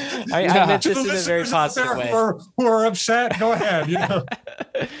it. I meant this in a very positive way. Who are upset, go ahead.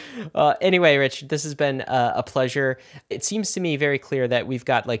 Anyway, Rich, this has been a pleasure. It seems to me very clear that we've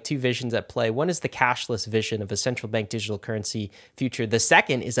got like two visions at play. One is the cashless vision of a central bank digital currency future. The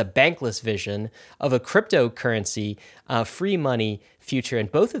second is a bankless vision of a cryptocurrency, free money future.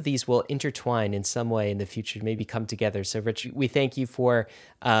 And both of these will intertwine in some way in the future, maybe come together. So, Rich, we thank you for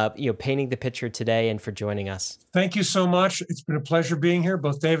painting the picture today and for joining us. Thank you so much. It's been a pleasure being here,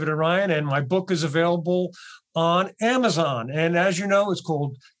 both David and Ryan. And my book is available on Amazon. And as you know, it's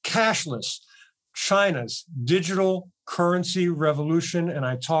called Cashless, China's Digital Currency Revolution. And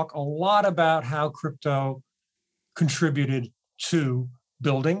I talk a lot about how crypto contributed to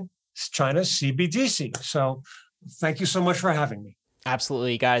building China's CBDC. So thank you so much for having me.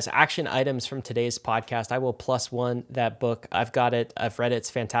 Absolutely, guys. Action items from today's podcast. I will +1 that book. I've got it. I've read it.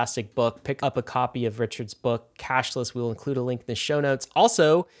 It's a fantastic book. Pick up a copy of Richard's book, Cashless. We'll include a link in the show notes.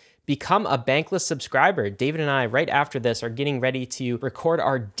 Also, become a Bankless subscriber. David and I, right after this, are getting ready to record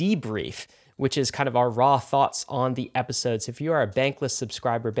our debrief, which is kind of our raw thoughts on the episodes. If you are a Bankless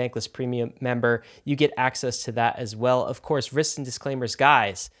subscriber, Bankless Premium member, you get access to that as well. Of course, risks and disclaimers,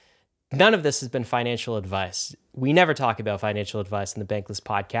 guys. None of this has been financial advice. We never talk about financial advice in the Bankless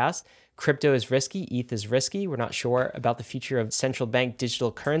podcast. Crypto is risky. ETH is risky. We're not sure about the future of central bank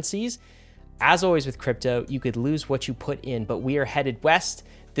digital currencies. As always with crypto, you could lose what you put in, but we are headed west.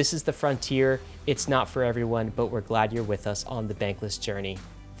 This is the frontier. It's not for everyone, but we're glad you're with us on the Bankless journey.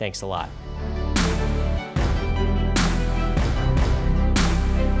 Thanks a lot.